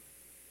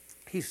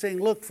 He's saying,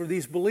 look, for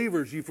these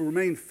believers, you've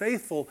remained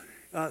faithful.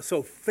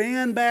 So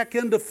fan back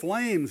into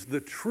flames the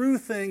true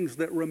things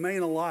that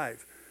remain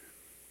alive.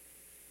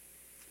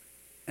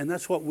 And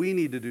that's what we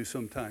need to do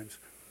sometimes.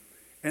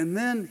 And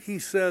then he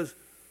says,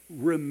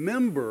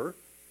 remember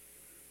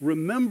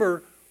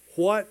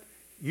what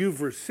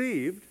you've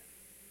received.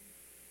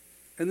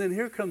 And then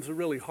here comes a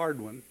really hard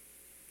one.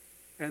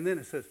 And then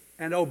it says,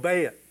 and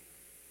obey it.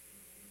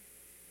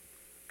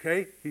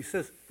 Okay? He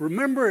says,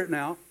 remember it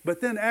now,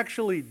 but then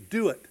actually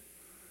do it.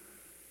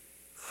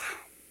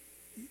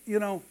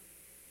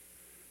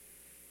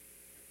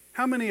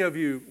 How many of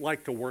you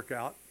like to work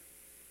out?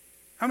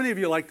 How many of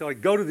you like to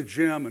go to the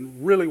gym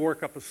and really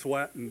work up a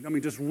sweat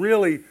and just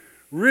really,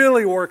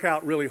 really work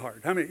out really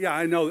hard? How many? Yeah,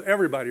 I know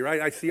everybody,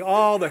 right? I see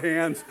all the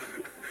hands.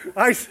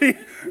 I see.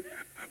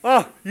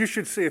 Oh, you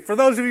should see it. For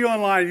those of you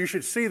online, you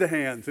should see the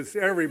hands. It's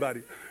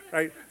everybody,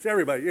 right? It's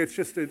everybody.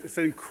 It's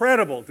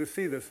incredible to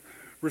see this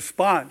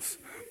response.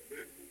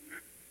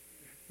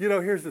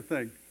 Here's the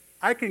thing.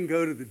 I can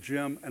go to the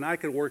gym and I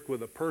can work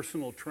with a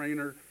personal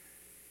trainer.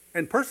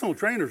 And personal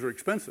trainers are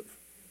expensive.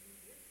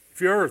 If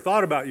you ever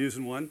thought about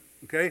using one,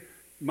 okay,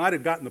 you might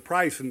have gotten the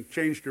price and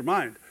changed your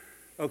mind,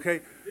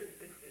 okay?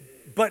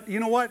 But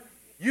you know what?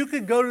 You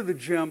could go to the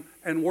gym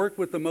and work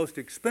with the most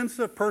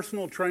expensive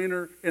personal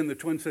trainer in the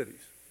Twin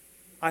Cities.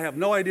 I have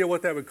no idea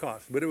what that would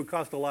cost, but it would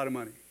cost a lot of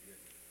money,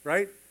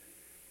 right?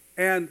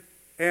 And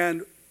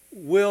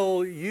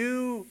will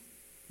you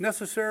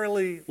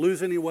necessarily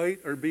lose any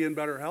weight or be in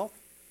better health?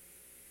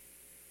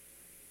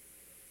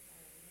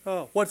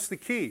 Oh, what's the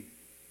key?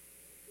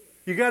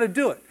 You got to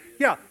do it.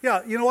 Yeah.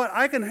 You know what?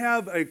 I can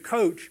have a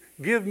coach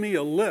give me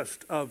a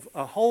list of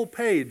a whole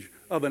page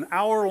of an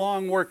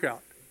hour-long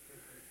workout.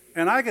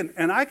 And I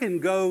can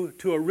go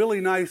to a really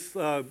nice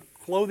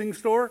clothing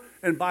store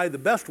and buy the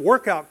best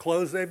workout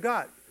clothes they've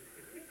got.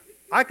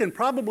 I can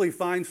probably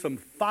find some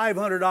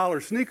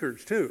 $500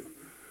 sneakers too.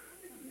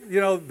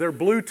 They're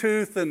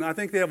Bluetooth and I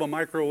think they have a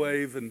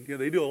microwave and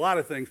they do a lot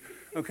of things.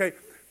 Okay.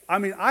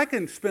 I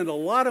can spend a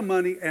lot of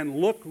money and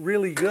look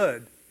really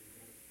good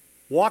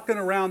walking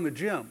around the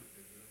gym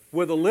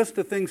with a list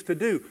of things to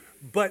do,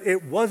 but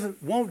it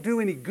won't do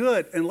any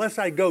good unless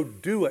I go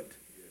do it,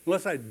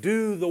 unless I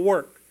do the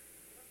work.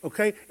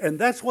 Okay? And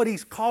that's what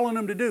he's calling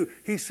them to do.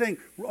 He's saying,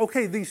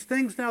 okay, these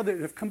things now that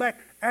have come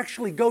back,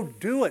 actually go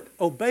do it.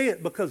 Obey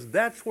it, because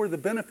that's where the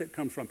benefit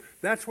comes from.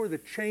 That's where the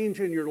change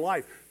in your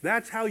life.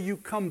 That's how you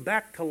come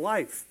back to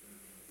life.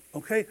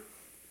 Okay?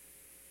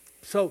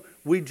 So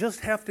we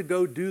just have to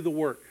go do the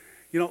work.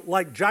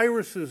 Like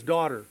Jairus'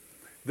 daughter,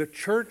 the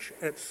church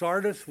at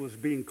Sardis was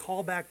being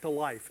called back to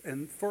life.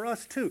 And for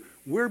us too,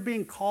 we're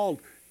being called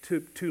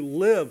to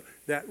live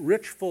that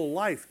rich, full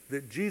life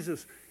that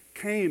Jesus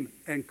came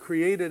and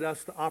created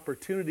us the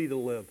opportunity to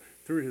live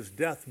through his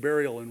death,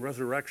 burial, and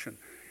resurrection.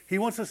 He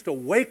wants us to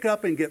wake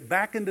up and get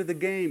back into the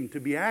game, to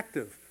be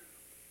active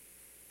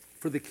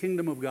for the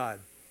kingdom of God.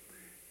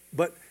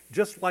 But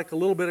just like a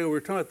little bit ago we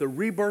were talking about, the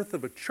rebirth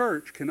of a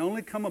church can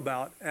only come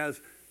about as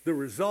the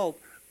result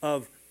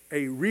of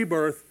a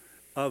rebirth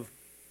of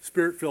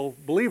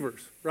Spirit-filled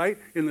believers, right?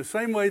 In the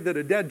same way that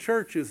a dead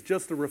church is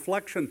just a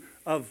reflection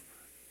of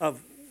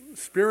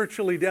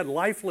spiritually dead,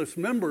 lifeless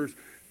members,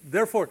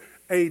 therefore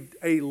a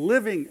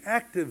living,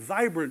 active,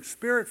 vibrant,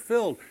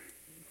 Spirit-filled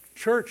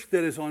church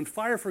that is on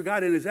fire for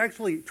God and is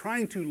actually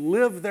trying to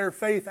live their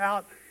faith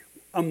out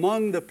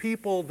among the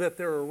people that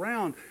they're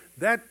around,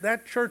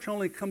 that church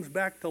only comes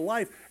back to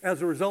life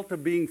as a result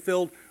of being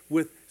filled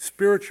with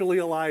spiritually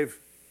alive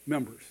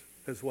members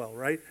as well,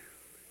 right?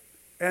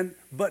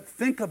 But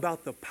think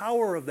about the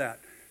power of that.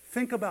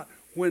 Think about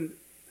when,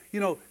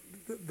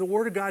 the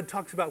Word of God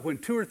talks about when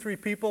 2 or 3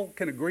 people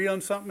can agree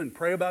on something and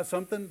pray about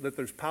something, that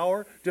there's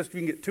power. Just if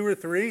you can get 2 or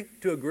 3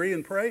 to agree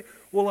and pray.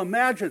 Well,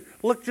 imagine,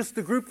 look, just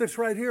the group that's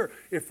right here.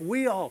 If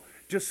we all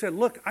just said,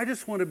 look, I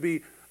just want to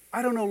be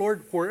I don't know,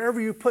 Lord,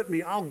 wherever you put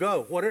me, I'll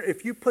go. Whatever,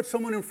 if you put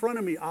someone in front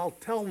of me, I'll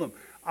tell them.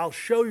 I'll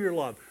show your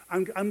love.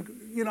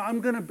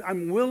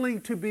 I'm willing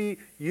to be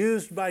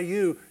used by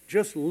you.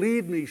 Just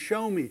lead me,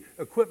 show me,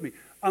 equip me.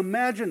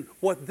 Imagine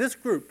what this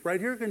group right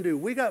here can do.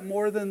 We got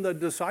more than the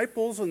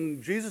disciples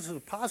and Jesus'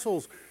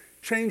 apostles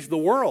changed the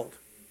world.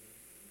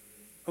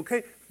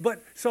 Okay?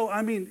 But, so,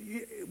 I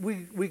mean,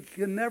 we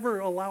can never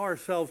allow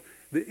ourselves,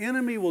 the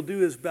enemy will do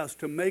his best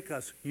to make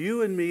us,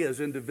 you and me as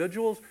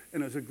individuals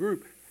and as a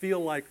group, feel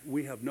like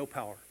we have no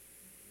power.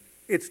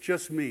 It's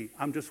just me.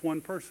 I'm just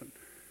one person.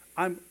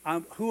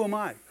 Who am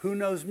I? Who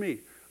knows me?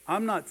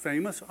 I'm not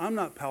famous. I'm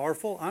not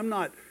powerful. I'm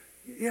not,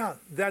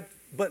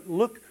 but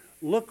look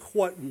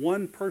what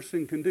one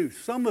person can do.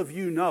 Some of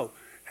you know,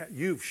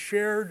 you've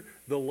shared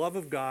the love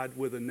of God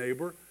with a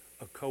neighbor,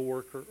 a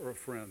coworker, or a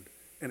friend,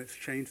 and it's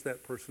changed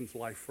that person's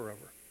life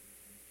forever.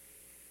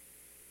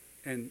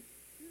 And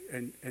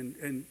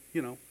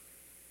you know,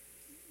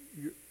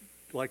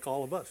 like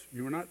all of us,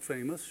 you're not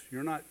famous,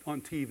 you're not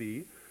on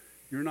TV,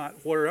 you're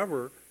not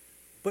wherever,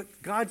 but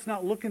God's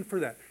not looking for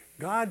that.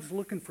 God's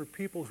looking for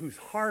people whose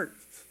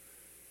hearts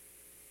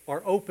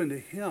are open to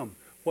Him.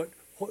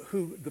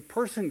 Who the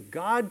person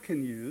God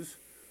can use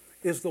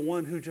is the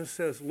one who just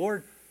says,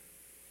 Lord,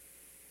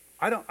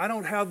 I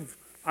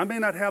may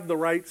not have the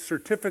right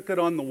certificate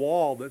on the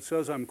wall that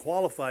says I'm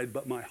qualified,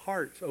 but my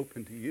heart's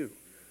open to you.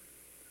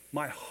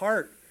 My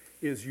heart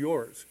is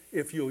yours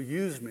if you'll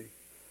use me.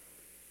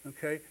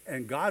 Okay?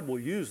 And God will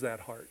use that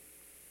heart.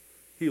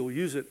 He'll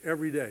use it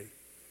every day.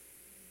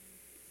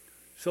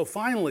 So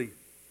finally,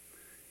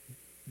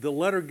 the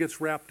letter gets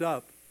wrapped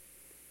up.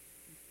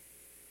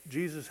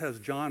 Jesus has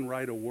John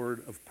write a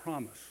word of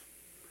promise.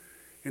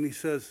 And he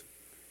says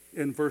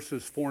in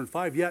verses 4 and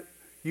 5, yet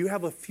you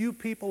have a few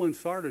people in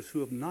Sardis who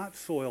have not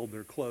soiled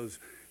their clothes.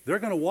 They're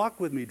going to walk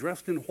with me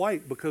dressed in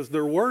white because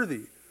they're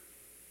worthy.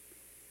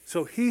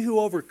 So he who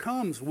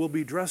overcomes will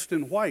be dressed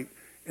in white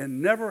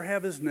and never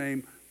have his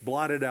name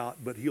blotted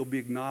out, but he'll be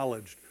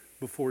acknowledged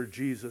before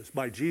Jesus,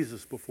 by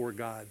Jesus before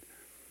God.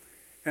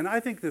 And I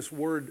think this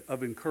word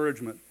of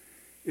encouragement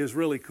is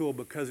really cool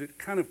because it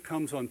kind of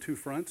comes on two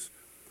fronts.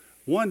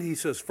 One, he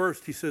says,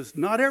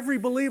 not every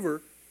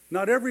believer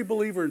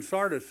in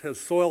Sardis has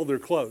soiled their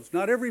clothes.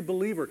 Not every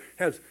believer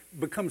has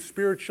become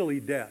spiritually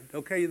dead.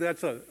 Okay,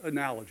 that's an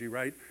analogy,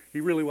 right? He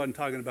really wasn't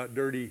talking about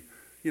dirty,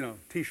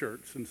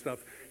 T-shirts and stuff.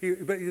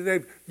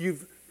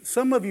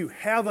 Some of you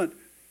haven't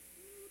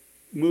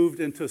moved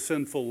into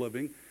sinful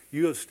living.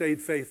 You have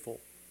stayed faithful.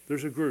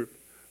 There's a group,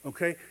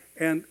 okay?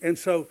 And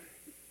so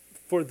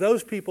for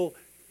those people,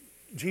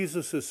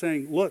 Jesus is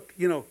saying, look,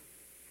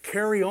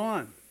 carry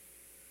on.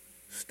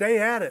 Stay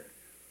at it.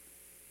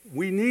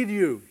 We need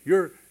you.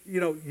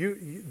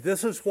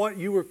 This is what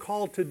you were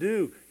called to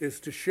do, is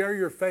to share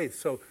your faith.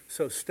 So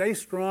stay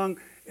strong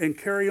and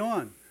carry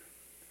on.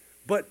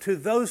 But to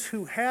those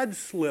who had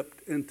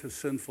slipped into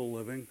sinful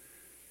living,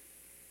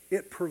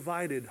 it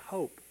provided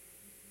hope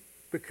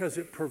because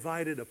it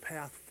provided a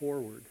path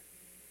forward.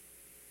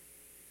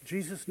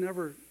 Jesus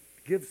never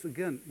gives,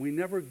 we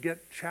never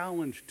get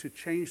challenged to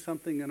change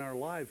something in our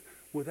lives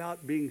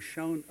without being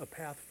shown a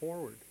path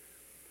forward.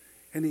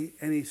 And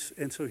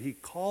so he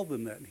called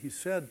them that. And he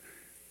said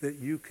that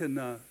you can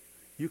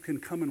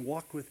come and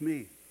walk with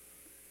me.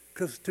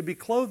 Because to be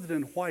clothed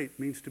in white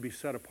means to be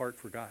set apart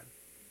for God.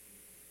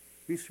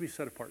 It means to be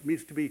set apart. It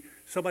means to be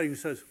somebody who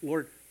says,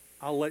 Lord,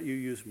 I'll let you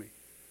use me.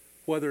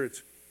 Whether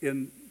it's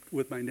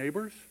with my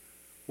neighbors,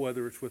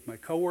 whether it's with my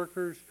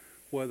coworkers,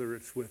 whether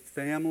it's with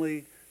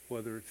family,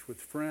 whether it's with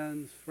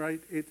friends, right?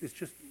 It's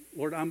just,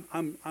 Lord,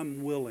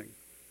 I'm willing.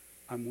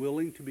 I'm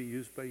willing to be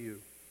used by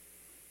you.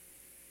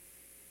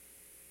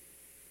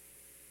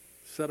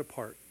 Set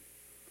apart.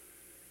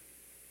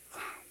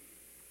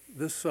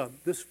 This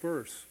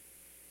verse,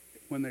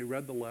 when they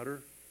read the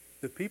letter,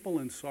 the people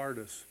in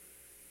Sardis,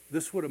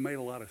 this would have made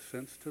a lot of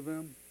sense to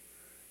them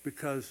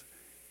because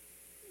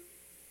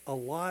a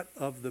lot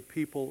of the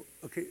people,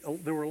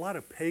 there were a lot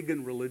of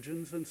pagan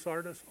religions in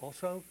Sardis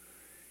also,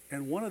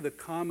 and one of the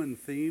common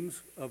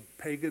themes of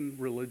pagan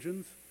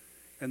religions,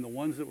 and the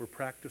ones that were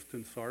practiced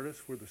in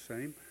Sardis were the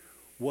same,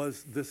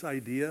 was this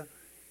idea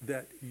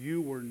that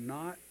you were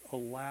not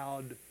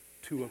allowed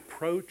to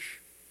approach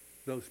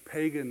those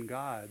pagan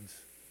gods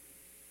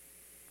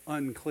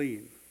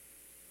unclean.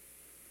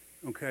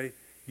 Okay?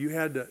 You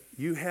had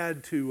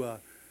to,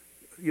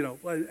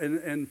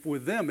 and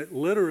with them it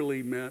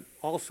literally meant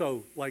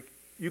also like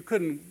you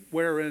couldn't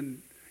wear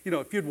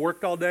if you'd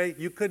worked all day,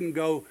 you couldn't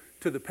go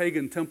to the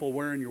pagan temple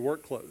wearing your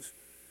work clothes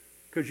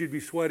because you'd be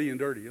sweaty and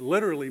dirty. It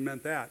literally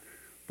meant that.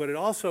 But it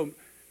also,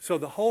 so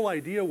the whole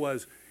idea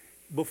was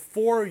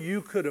before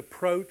you could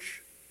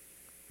approach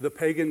the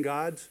pagan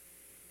gods,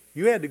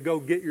 you had to go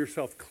get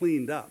yourself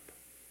cleaned up.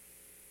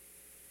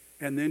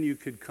 And then you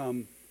could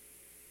come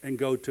and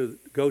go to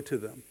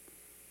them.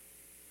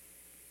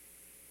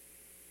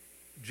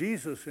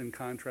 Jesus, in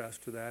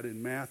contrast to that,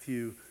 in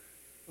Matthew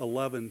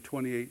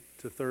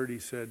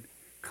 11:28-30 said,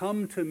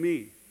 come to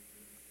me,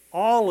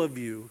 all of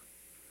you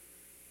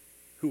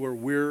who are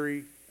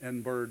weary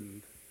and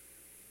burdened,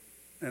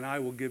 and I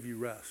will give you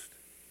rest.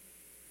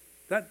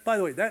 That, by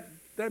the way,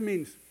 that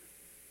means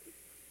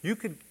you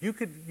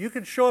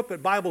could show up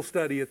at Bible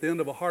study at the end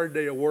of a hard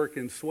day of work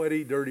in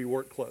sweaty, dirty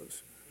work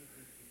clothes.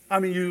 I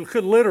mean, you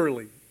could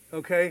literally,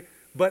 okay?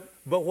 But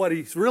what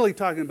he's really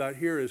talking about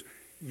here is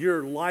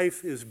your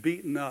life is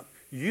beaten up.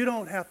 You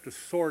don't have to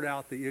sort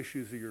out the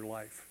issues of your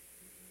life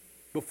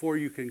before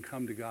you can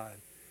come to God.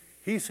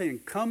 He's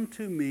saying, come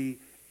to me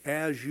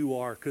as you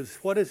are. Because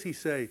what does he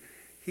say?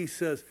 He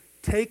says,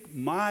 take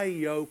my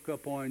yoke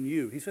upon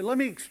you. He said, let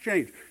me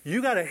exchange.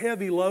 You got a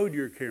heavy load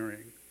you're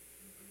carrying.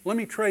 Let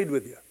me trade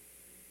with you.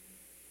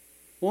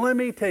 Let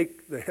me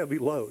take the heavy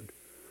load.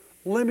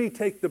 Let me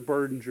take the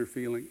burdens you're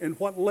feeling. And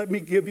what let me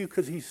give you,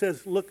 because he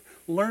says, look,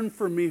 learn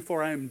from me,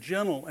 for I am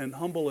gentle and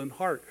humble in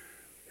heart,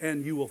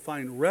 and you will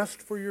find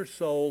rest for your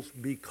souls,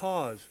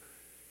 because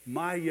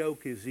my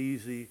yoke is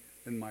easy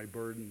and my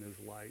burden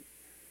is light.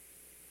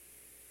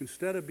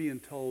 Instead of being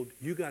told,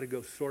 you got to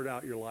go sort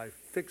out your life,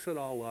 fix it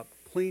all up,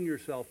 clean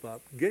yourself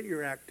up, get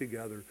your act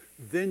together,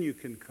 then you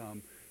can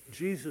come.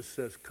 Jesus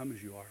says, come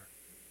as you are.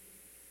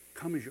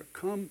 Come as you are.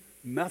 Come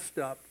messed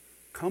up,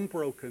 come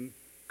broken,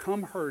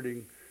 come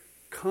hurting,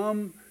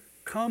 come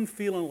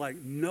feeling like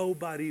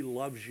nobody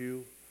loves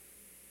you.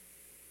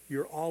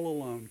 You're all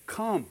alone.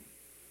 Come.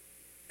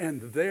 And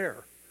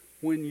there,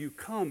 when you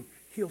come,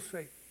 he'll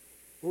say,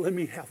 let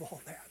me have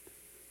all that.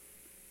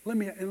 Let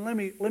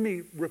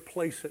me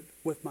replace it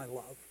with my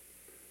love.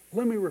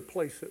 Let me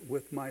replace it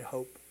with my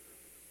hope.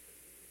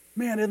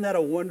 Man, isn't that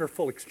a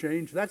wonderful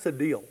exchange? That's a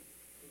deal.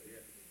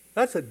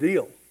 That's a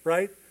deal,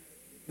 right?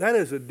 That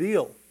is a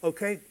deal,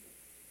 okay?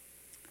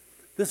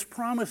 This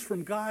promise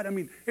from God, I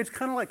mean, it's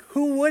kind of like,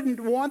 who wouldn't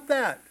want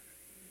that?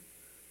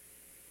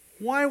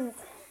 Why?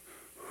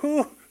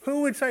 Who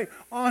would say,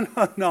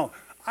 oh, no,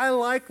 I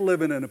like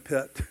living in a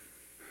pit.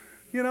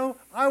 You know,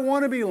 I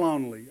want to be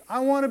lonely.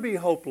 I want to be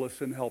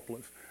hopeless and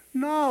helpless.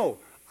 No,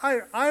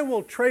 I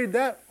will trade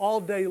that all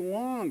day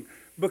long,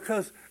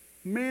 because,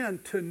 man,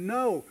 to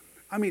know,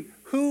 I mean,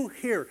 who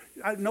here,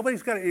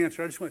 nobody's got to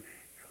answer, I just want,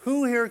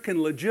 who here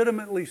can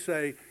legitimately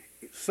say,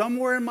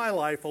 somewhere in my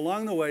life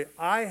along the way,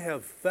 I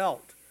have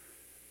felt,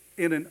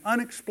 in an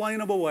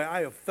unexplainable way,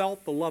 I have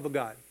felt the love of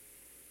God.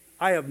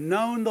 I have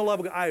known the love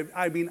of God.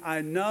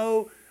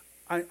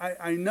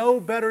 I know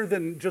better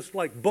than just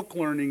like book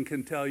learning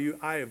can tell you.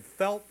 I have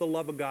felt the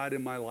love of God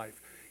in my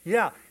life.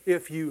 Yeah,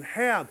 if you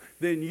have,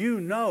 then you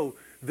know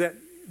that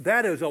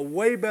that is a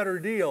way better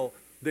deal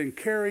than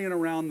carrying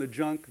around the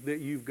junk that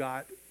you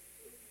got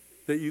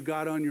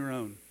on your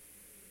own.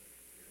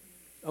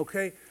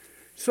 Okay?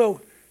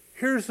 So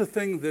here's the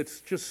thing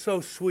that's just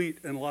so sweet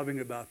and loving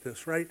about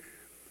this, right?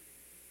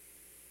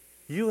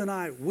 You and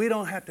I, we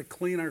don't have to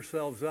clean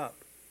ourselves up.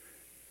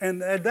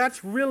 And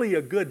that's really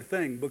a good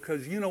thing,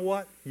 because you know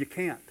what? You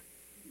can't.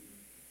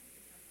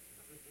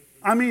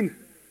 I mean,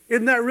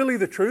 isn't that really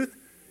the truth?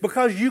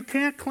 Because you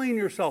can't clean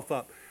yourself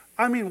up.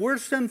 I mean, we're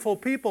sinful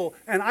people,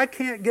 and I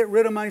can't get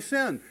rid of my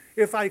sin.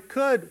 If I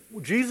could,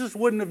 Jesus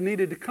wouldn't have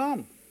needed to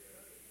come.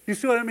 You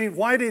see what I mean?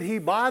 Why did he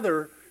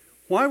bother?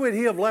 Why would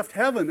he have left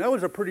heaven? That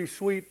was a pretty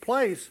sweet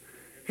place.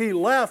 He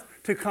left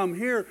to come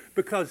here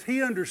because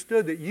he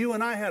understood that you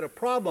and I had a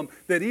problem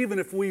that even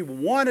if we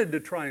wanted to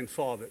try and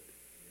solve it,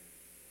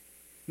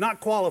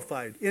 not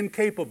qualified,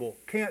 incapable,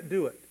 can't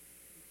do it.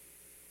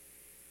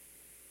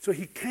 So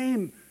he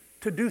came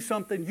to do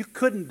something you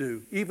couldn't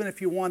do, even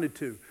if you wanted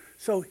to.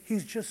 So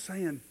he's just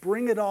saying,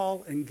 bring it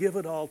all and give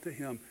it all to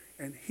him,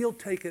 and he'll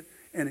take it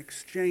and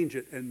exchange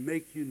it and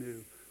make you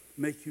new,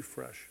 make you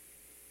fresh.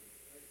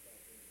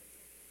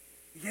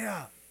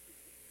 Yeah,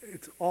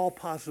 it's all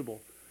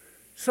possible.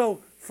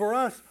 So for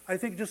us, I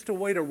think just a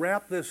way to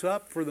wrap this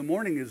up for the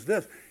morning is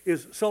this.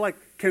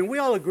 Can we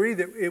all agree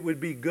that it would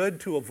be good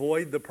to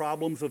avoid the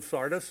problems of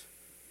Sardis?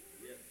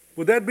 Yes.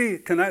 Would that be,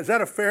 is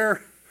that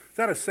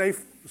a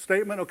safe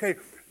statement?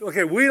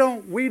 Okay, we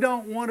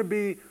don't want to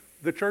be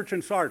the church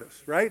in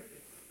Sardis, right?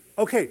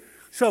 Okay,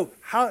 so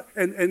how,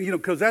 and you know,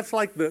 because that's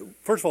like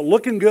first of all,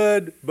 looking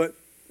good, but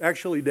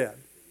actually dead,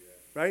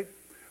 right?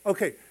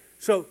 Okay,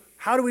 so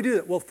how do we do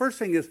that? Well, first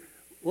thing is,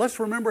 let's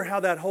remember how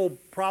that whole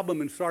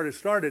problem in Sardis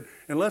started,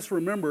 and let's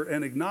remember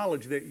and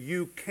acknowledge that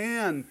you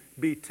can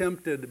be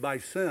tempted by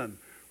sin.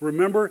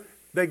 Remember,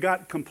 they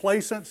got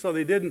complacent, so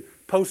they didn't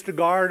post a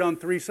guard on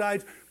three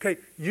sides.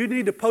 Okay, you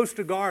need to post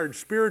a guard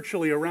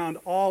spiritually around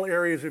all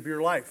areas of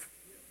your life.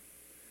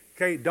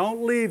 Okay,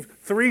 don't leave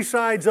three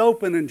sides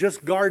open and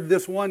just guard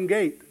this one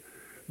gate.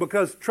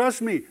 Because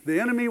trust me, the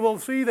enemy will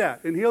see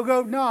that, and he'll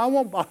go, no, I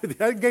won't bother.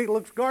 That gate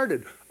looks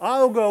guarded.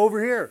 I'll go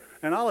over here,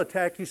 and I'll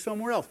attack you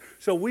somewhere else.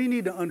 So we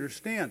need to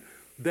understand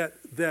that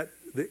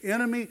the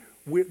enemy,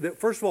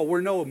 first of all,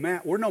 we're no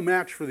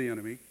match for the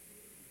enemy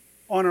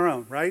on our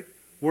own, right?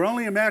 We're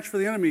only a match for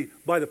the enemy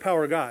by the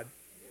power of God.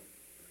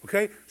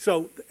 Okay?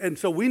 So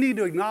we need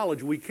to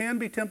acknowledge we can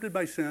be tempted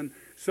by sin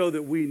so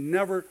that we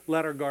never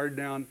let our guard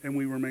down and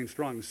we remain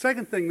strong. The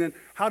second thing then,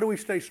 how do we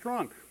stay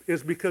strong?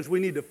 Is because we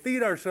need to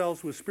feed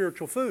ourselves with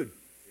spiritual food.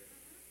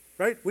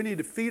 Right? We need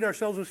to feed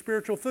ourselves with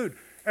spiritual food.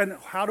 And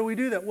how do we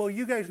do that? Well,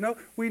 you guys know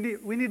we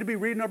need to be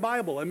reading our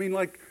Bible. I mean,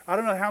 like, I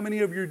don't know how many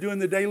of you are doing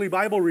the daily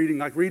Bible reading,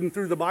 like reading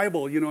through the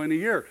Bible, in a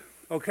year.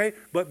 Okay?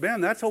 But man,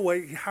 that's a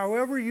way,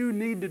 however you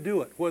need to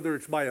do it, whether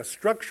it's by a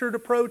structured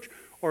approach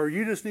or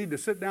you just need to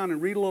sit down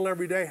and read a little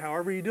every day,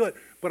 however you do it.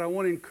 But I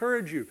want to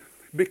encourage you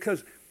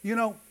because,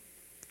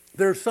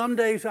 there's some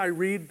days I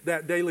read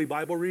that daily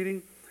Bible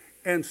reading,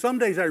 and some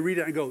days I read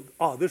it and go,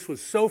 oh, this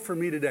was so for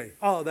me today.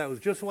 Oh, that was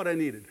just what I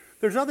needed.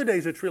 There's other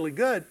days it's really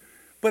good,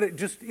 but it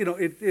just,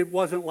 it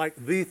wasn't like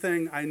the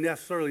thing I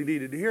necessarily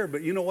needed to hear.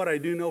 But you know what I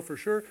do know for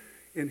sure?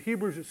 In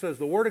Hebrews it says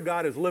the Word of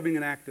God is living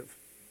and active.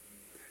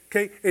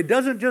 Okay, it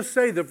doesn't just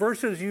say the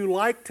verses you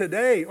like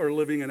today are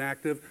living and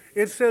active.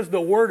 It says the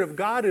Word of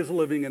God is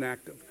living and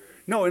active.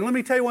 No, and let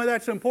me tell you why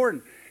that's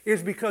important.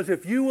 Is because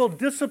if you will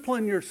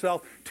discipline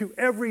yourself to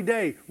every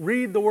day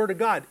read the Word of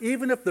God,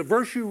 even if the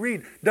verse you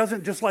read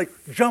doesn't just like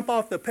jump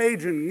off the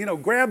page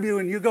and, grab you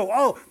and you go,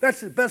 oh, that's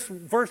the best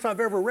verse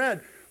I've ever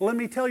read. Let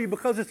me tell you,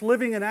 because it's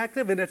living and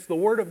active and it's the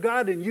Word of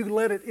God and you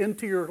let it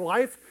into your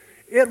life,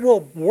 it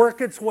will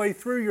work its way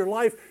through your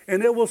life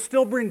and it will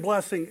still bring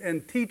blessing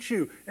and teach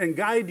you and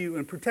guide you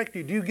and protect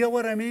you. Do you get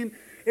what I mean?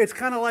 It's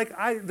kind of like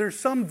there's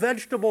some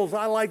vegetables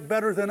I like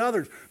better than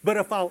others, but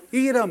if I'll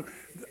eat them,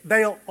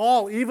 they'll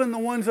all, even the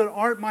ones that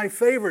aren't my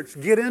favorites,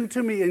 get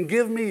into me and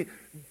give me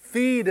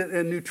feed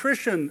and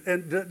nutrition.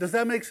 And does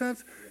that make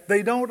sense?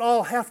 They don't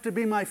all have to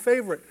be my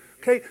favorite.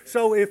 Okay,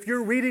 so if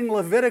you're reading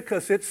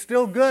Leviticus, it's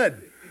still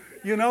good.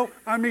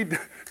 I mean,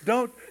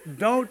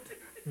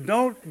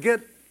 don't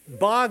get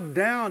bogged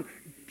down.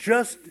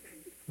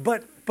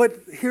 But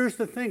here's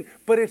the thing.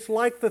 But it's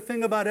like the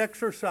thing about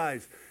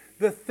exercise.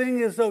 The thing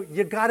is, though,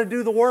 you got to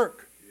do the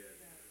work.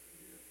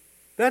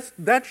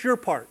 That's your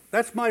part.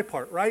 That's my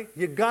part, right?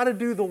 You got to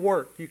do the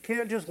work. You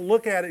can't just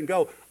look at it and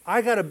go,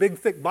 I got a big,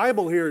 thick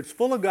Bible here. It's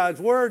full of God's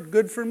Word.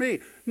 Good for me.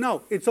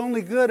 No, it's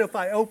only good if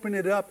I open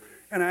it up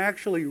and I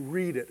actually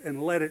read it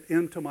and let it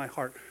into my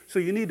heart. So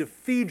you need to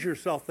feed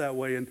yourself that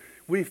way. And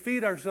we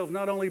feed ourselves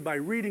not only by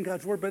reading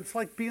God's Word, but it's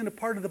like being a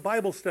part of the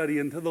Bible study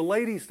and to the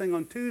ladies' thing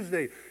on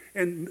Tuesday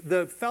and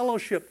the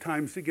fellowship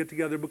times to get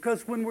together.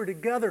 Because when we're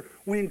together,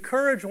 we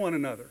encourage one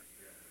another.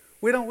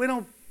 We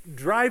don't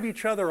drive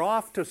each other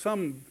off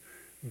to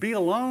be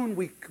alone.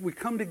 We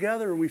come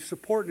together and we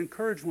support and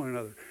encourage one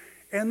another.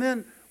 And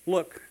then,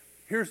 look,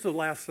 here's the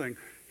last thing.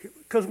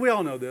 Because we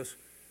all know this.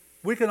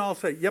 We can all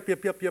say, yep,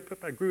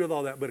 I agree with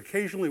all that. But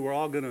occasionally we're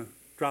all going to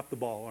drop the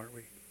ball, aren't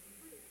we?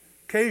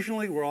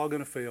 Occasionally we're all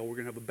going to fail. We're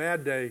going to have a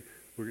bad day.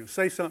 We're going to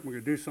say something. We're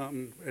going to do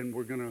something. And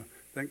we're going to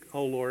think,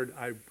 oh, Lord,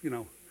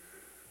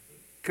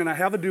 can I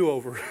have a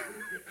do-over?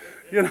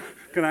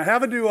 Can I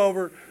have a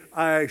do-over?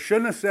 I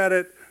shouldn't have said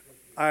it.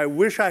 I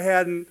wish I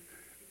hadn't.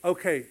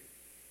 Okay,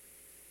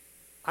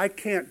 I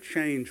can't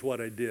change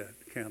what I did,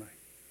 can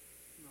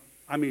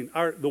I? I mean,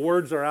 the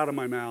words are out of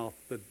my mouth,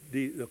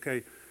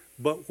 okay,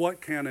 but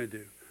what can I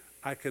do?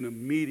 I can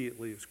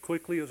immediately, as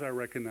quickly as I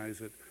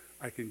recognize it,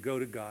 I can go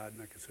to God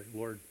and I can say,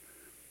 Lord,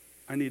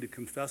 I need to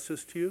confess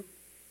this to you.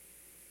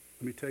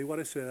 Let me tell you what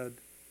I said.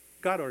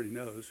 God already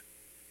knows.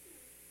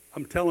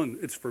 I'm telling,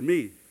 it's for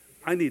me.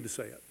 I need to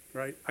say it,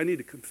 right? I need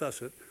to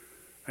confess it.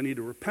 I need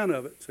to repent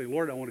of it. Say,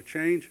 Lord, I want to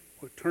change.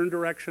 I want to turn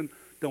direction.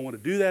 Don't want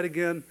to do that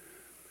again.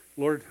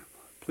 Lord,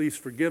 please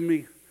forgive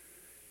me.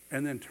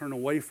 And then turn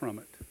away from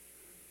it.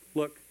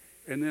 Look,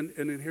 and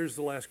then here's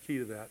the last key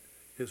to that,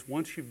 is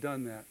once you've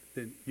done that,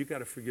 then you got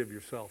to forgive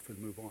yourself and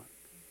move on.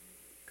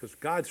 Because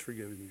God's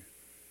forgiven you.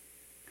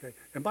 Okay?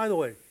 And by the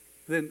way,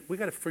 then we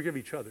got to forgive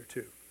each other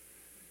too.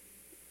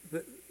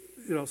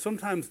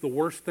 Sometimes the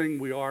worst thing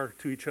we are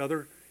to each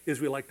other is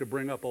we like to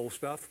bring up old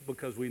stuff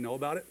because we know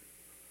about it.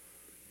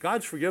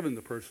 God's forgiven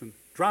the person.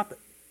 Drop it.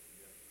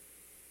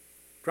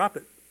 Drop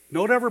it.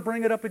 Don't ever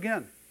bring it up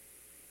again.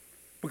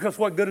 Because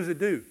what good does it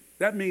do?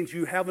 That means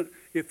you haven't,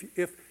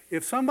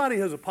 if somebody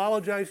has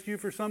apologized to you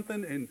for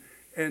something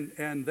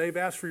and they've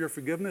asked for your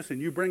forgiveness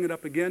and you bring it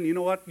up again, you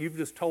know what? You've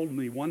just told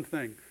me one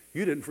thing.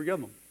 You didn't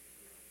forgive them.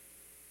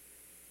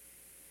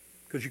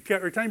 Because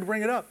every time you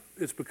bring it up,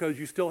 it's because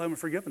you still haven't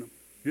forgiven them.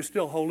 You're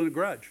still holding a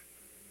grudge.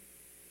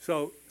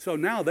 So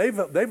now they've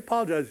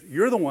apologized.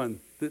 You're the one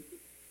that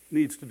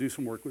needs to do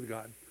some work with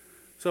God.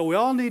 So we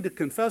all need to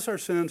confess our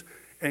sins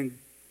and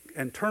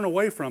turn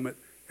away from it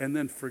and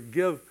then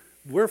forgive.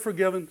 We're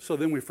forgiven, so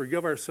then we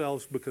forgive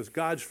ourselves because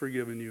God's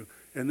forgiven you.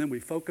 And then we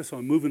focus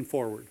on moving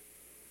forward.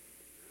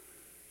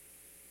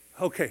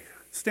 Okay,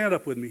 stand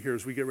up with me here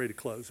as we get ready to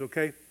close,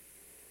 okay?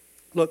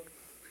 Look,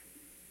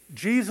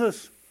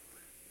 Jesus,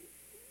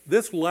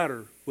 this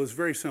letter was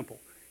very simple.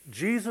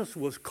 Jesus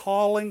was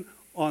calling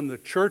on the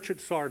church at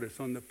Sardis,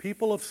 on the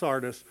people of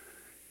Sardis,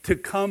 to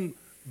come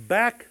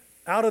back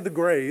out of the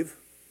grave,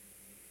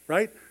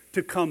 right?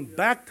 To come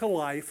back to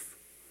life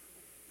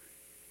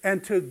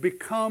and to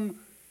become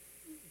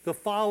the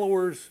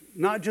followers,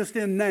 not just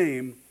in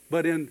name,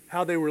 but in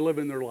how they were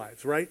living their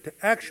lives, right? To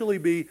actually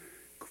be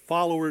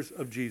followers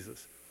of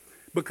Jesus.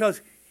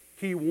 Because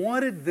he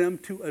wanted them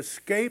to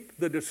escape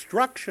the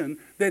destruction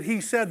that he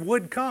said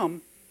would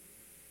come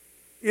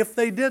if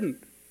they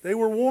didn't. They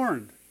were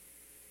warned.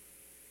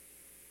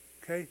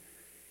 Okay?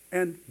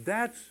 And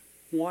that's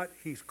what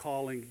he's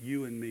calling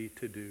you and me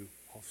to do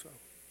also.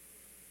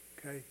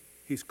 Okay?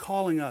 He's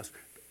calling us,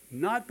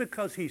 not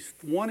because he's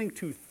wanting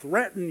to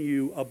threaten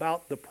you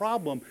about the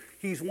problem,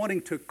 he's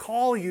wanting to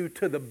call you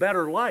to the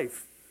better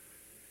life.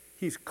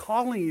 He's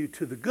calling you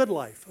to the good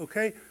life,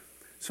 okay?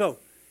 So,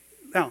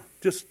 now,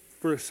 just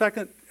for a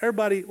second,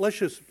 everybody, let's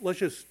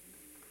just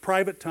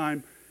private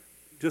time,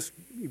 just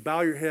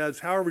bow your heads,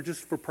 however,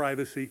 just for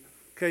privacy,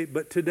 okay?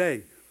 But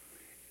today,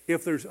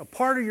 if there's a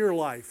part of your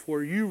life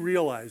where you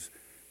realize,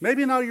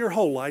 maybe not your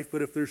whole life,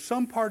 but if there's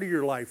some part of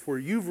your life where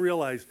you've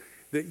realized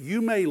that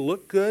you may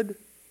look good,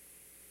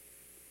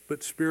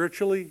 but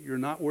spiritually you're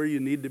not where you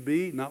need to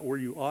be, not where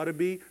you ought to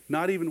be,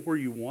 not even where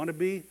you want to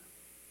be,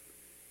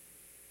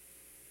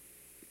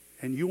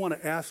 and you want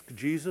to ask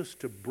Jesus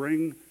to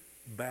bring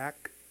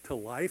back to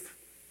life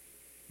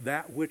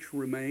that which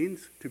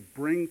remains,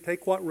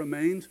 take what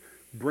remains,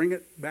 bring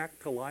it back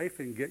to life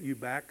and get you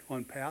back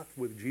on path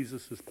with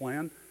Jesus'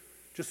 plan,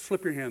 just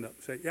slip your hand up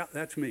and say, yeah,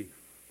 that's me.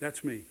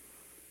 That's me.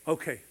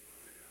 Okay.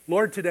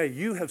 Lord, today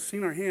you have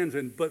seen our hands,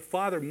 but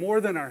Father,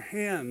 more than our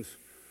hands,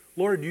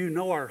 Lord, you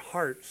know our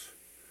hearts.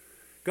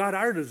 God,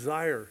 our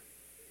desire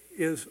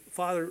is,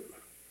 Father,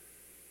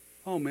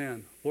 oh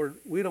man, Lord,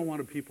 we don't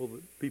want to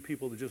be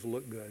people that just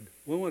look good.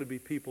 We want to be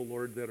people,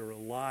 Lord, that are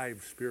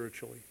alive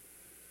spiritually.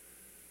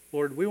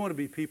 Lord, we want to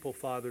be people,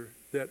 Father,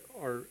 that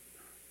are,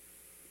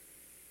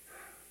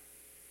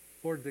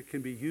 Lord, that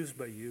can be used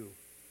by you.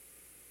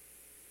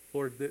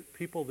 Lord, that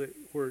people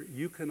where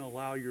you can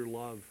allow your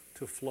love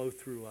to flow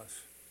through us,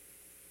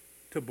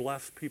 to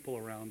bless people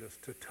around us,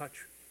 to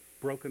touch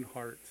broken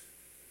hearts,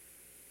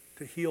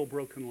 to heal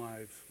broken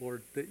lives,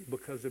 Lord,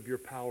 because of your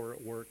power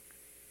at work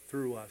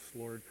through us,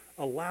 Lord.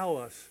 Allow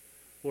us,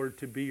 Lord,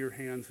 to be your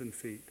hands and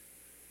feet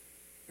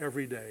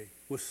every day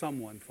with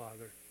someone,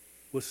 Father,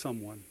 with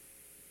someone.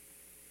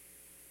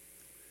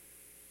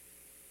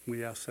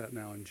 We ask that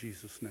now in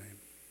Jesus' name.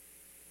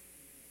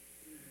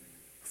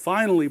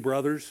 Finally,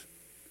 brothers,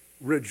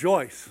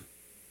 rejoice.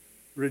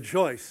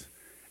 Rejoice.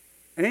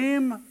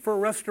 Aim for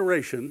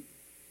restoration.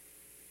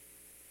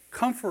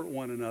 Comfort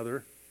one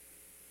another.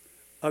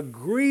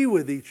 Agree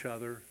with each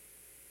other.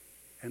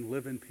 And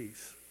live in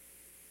peace.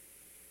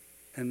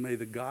 And may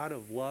the God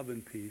of love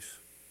and peace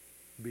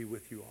be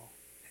with you all.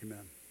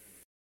 Amen.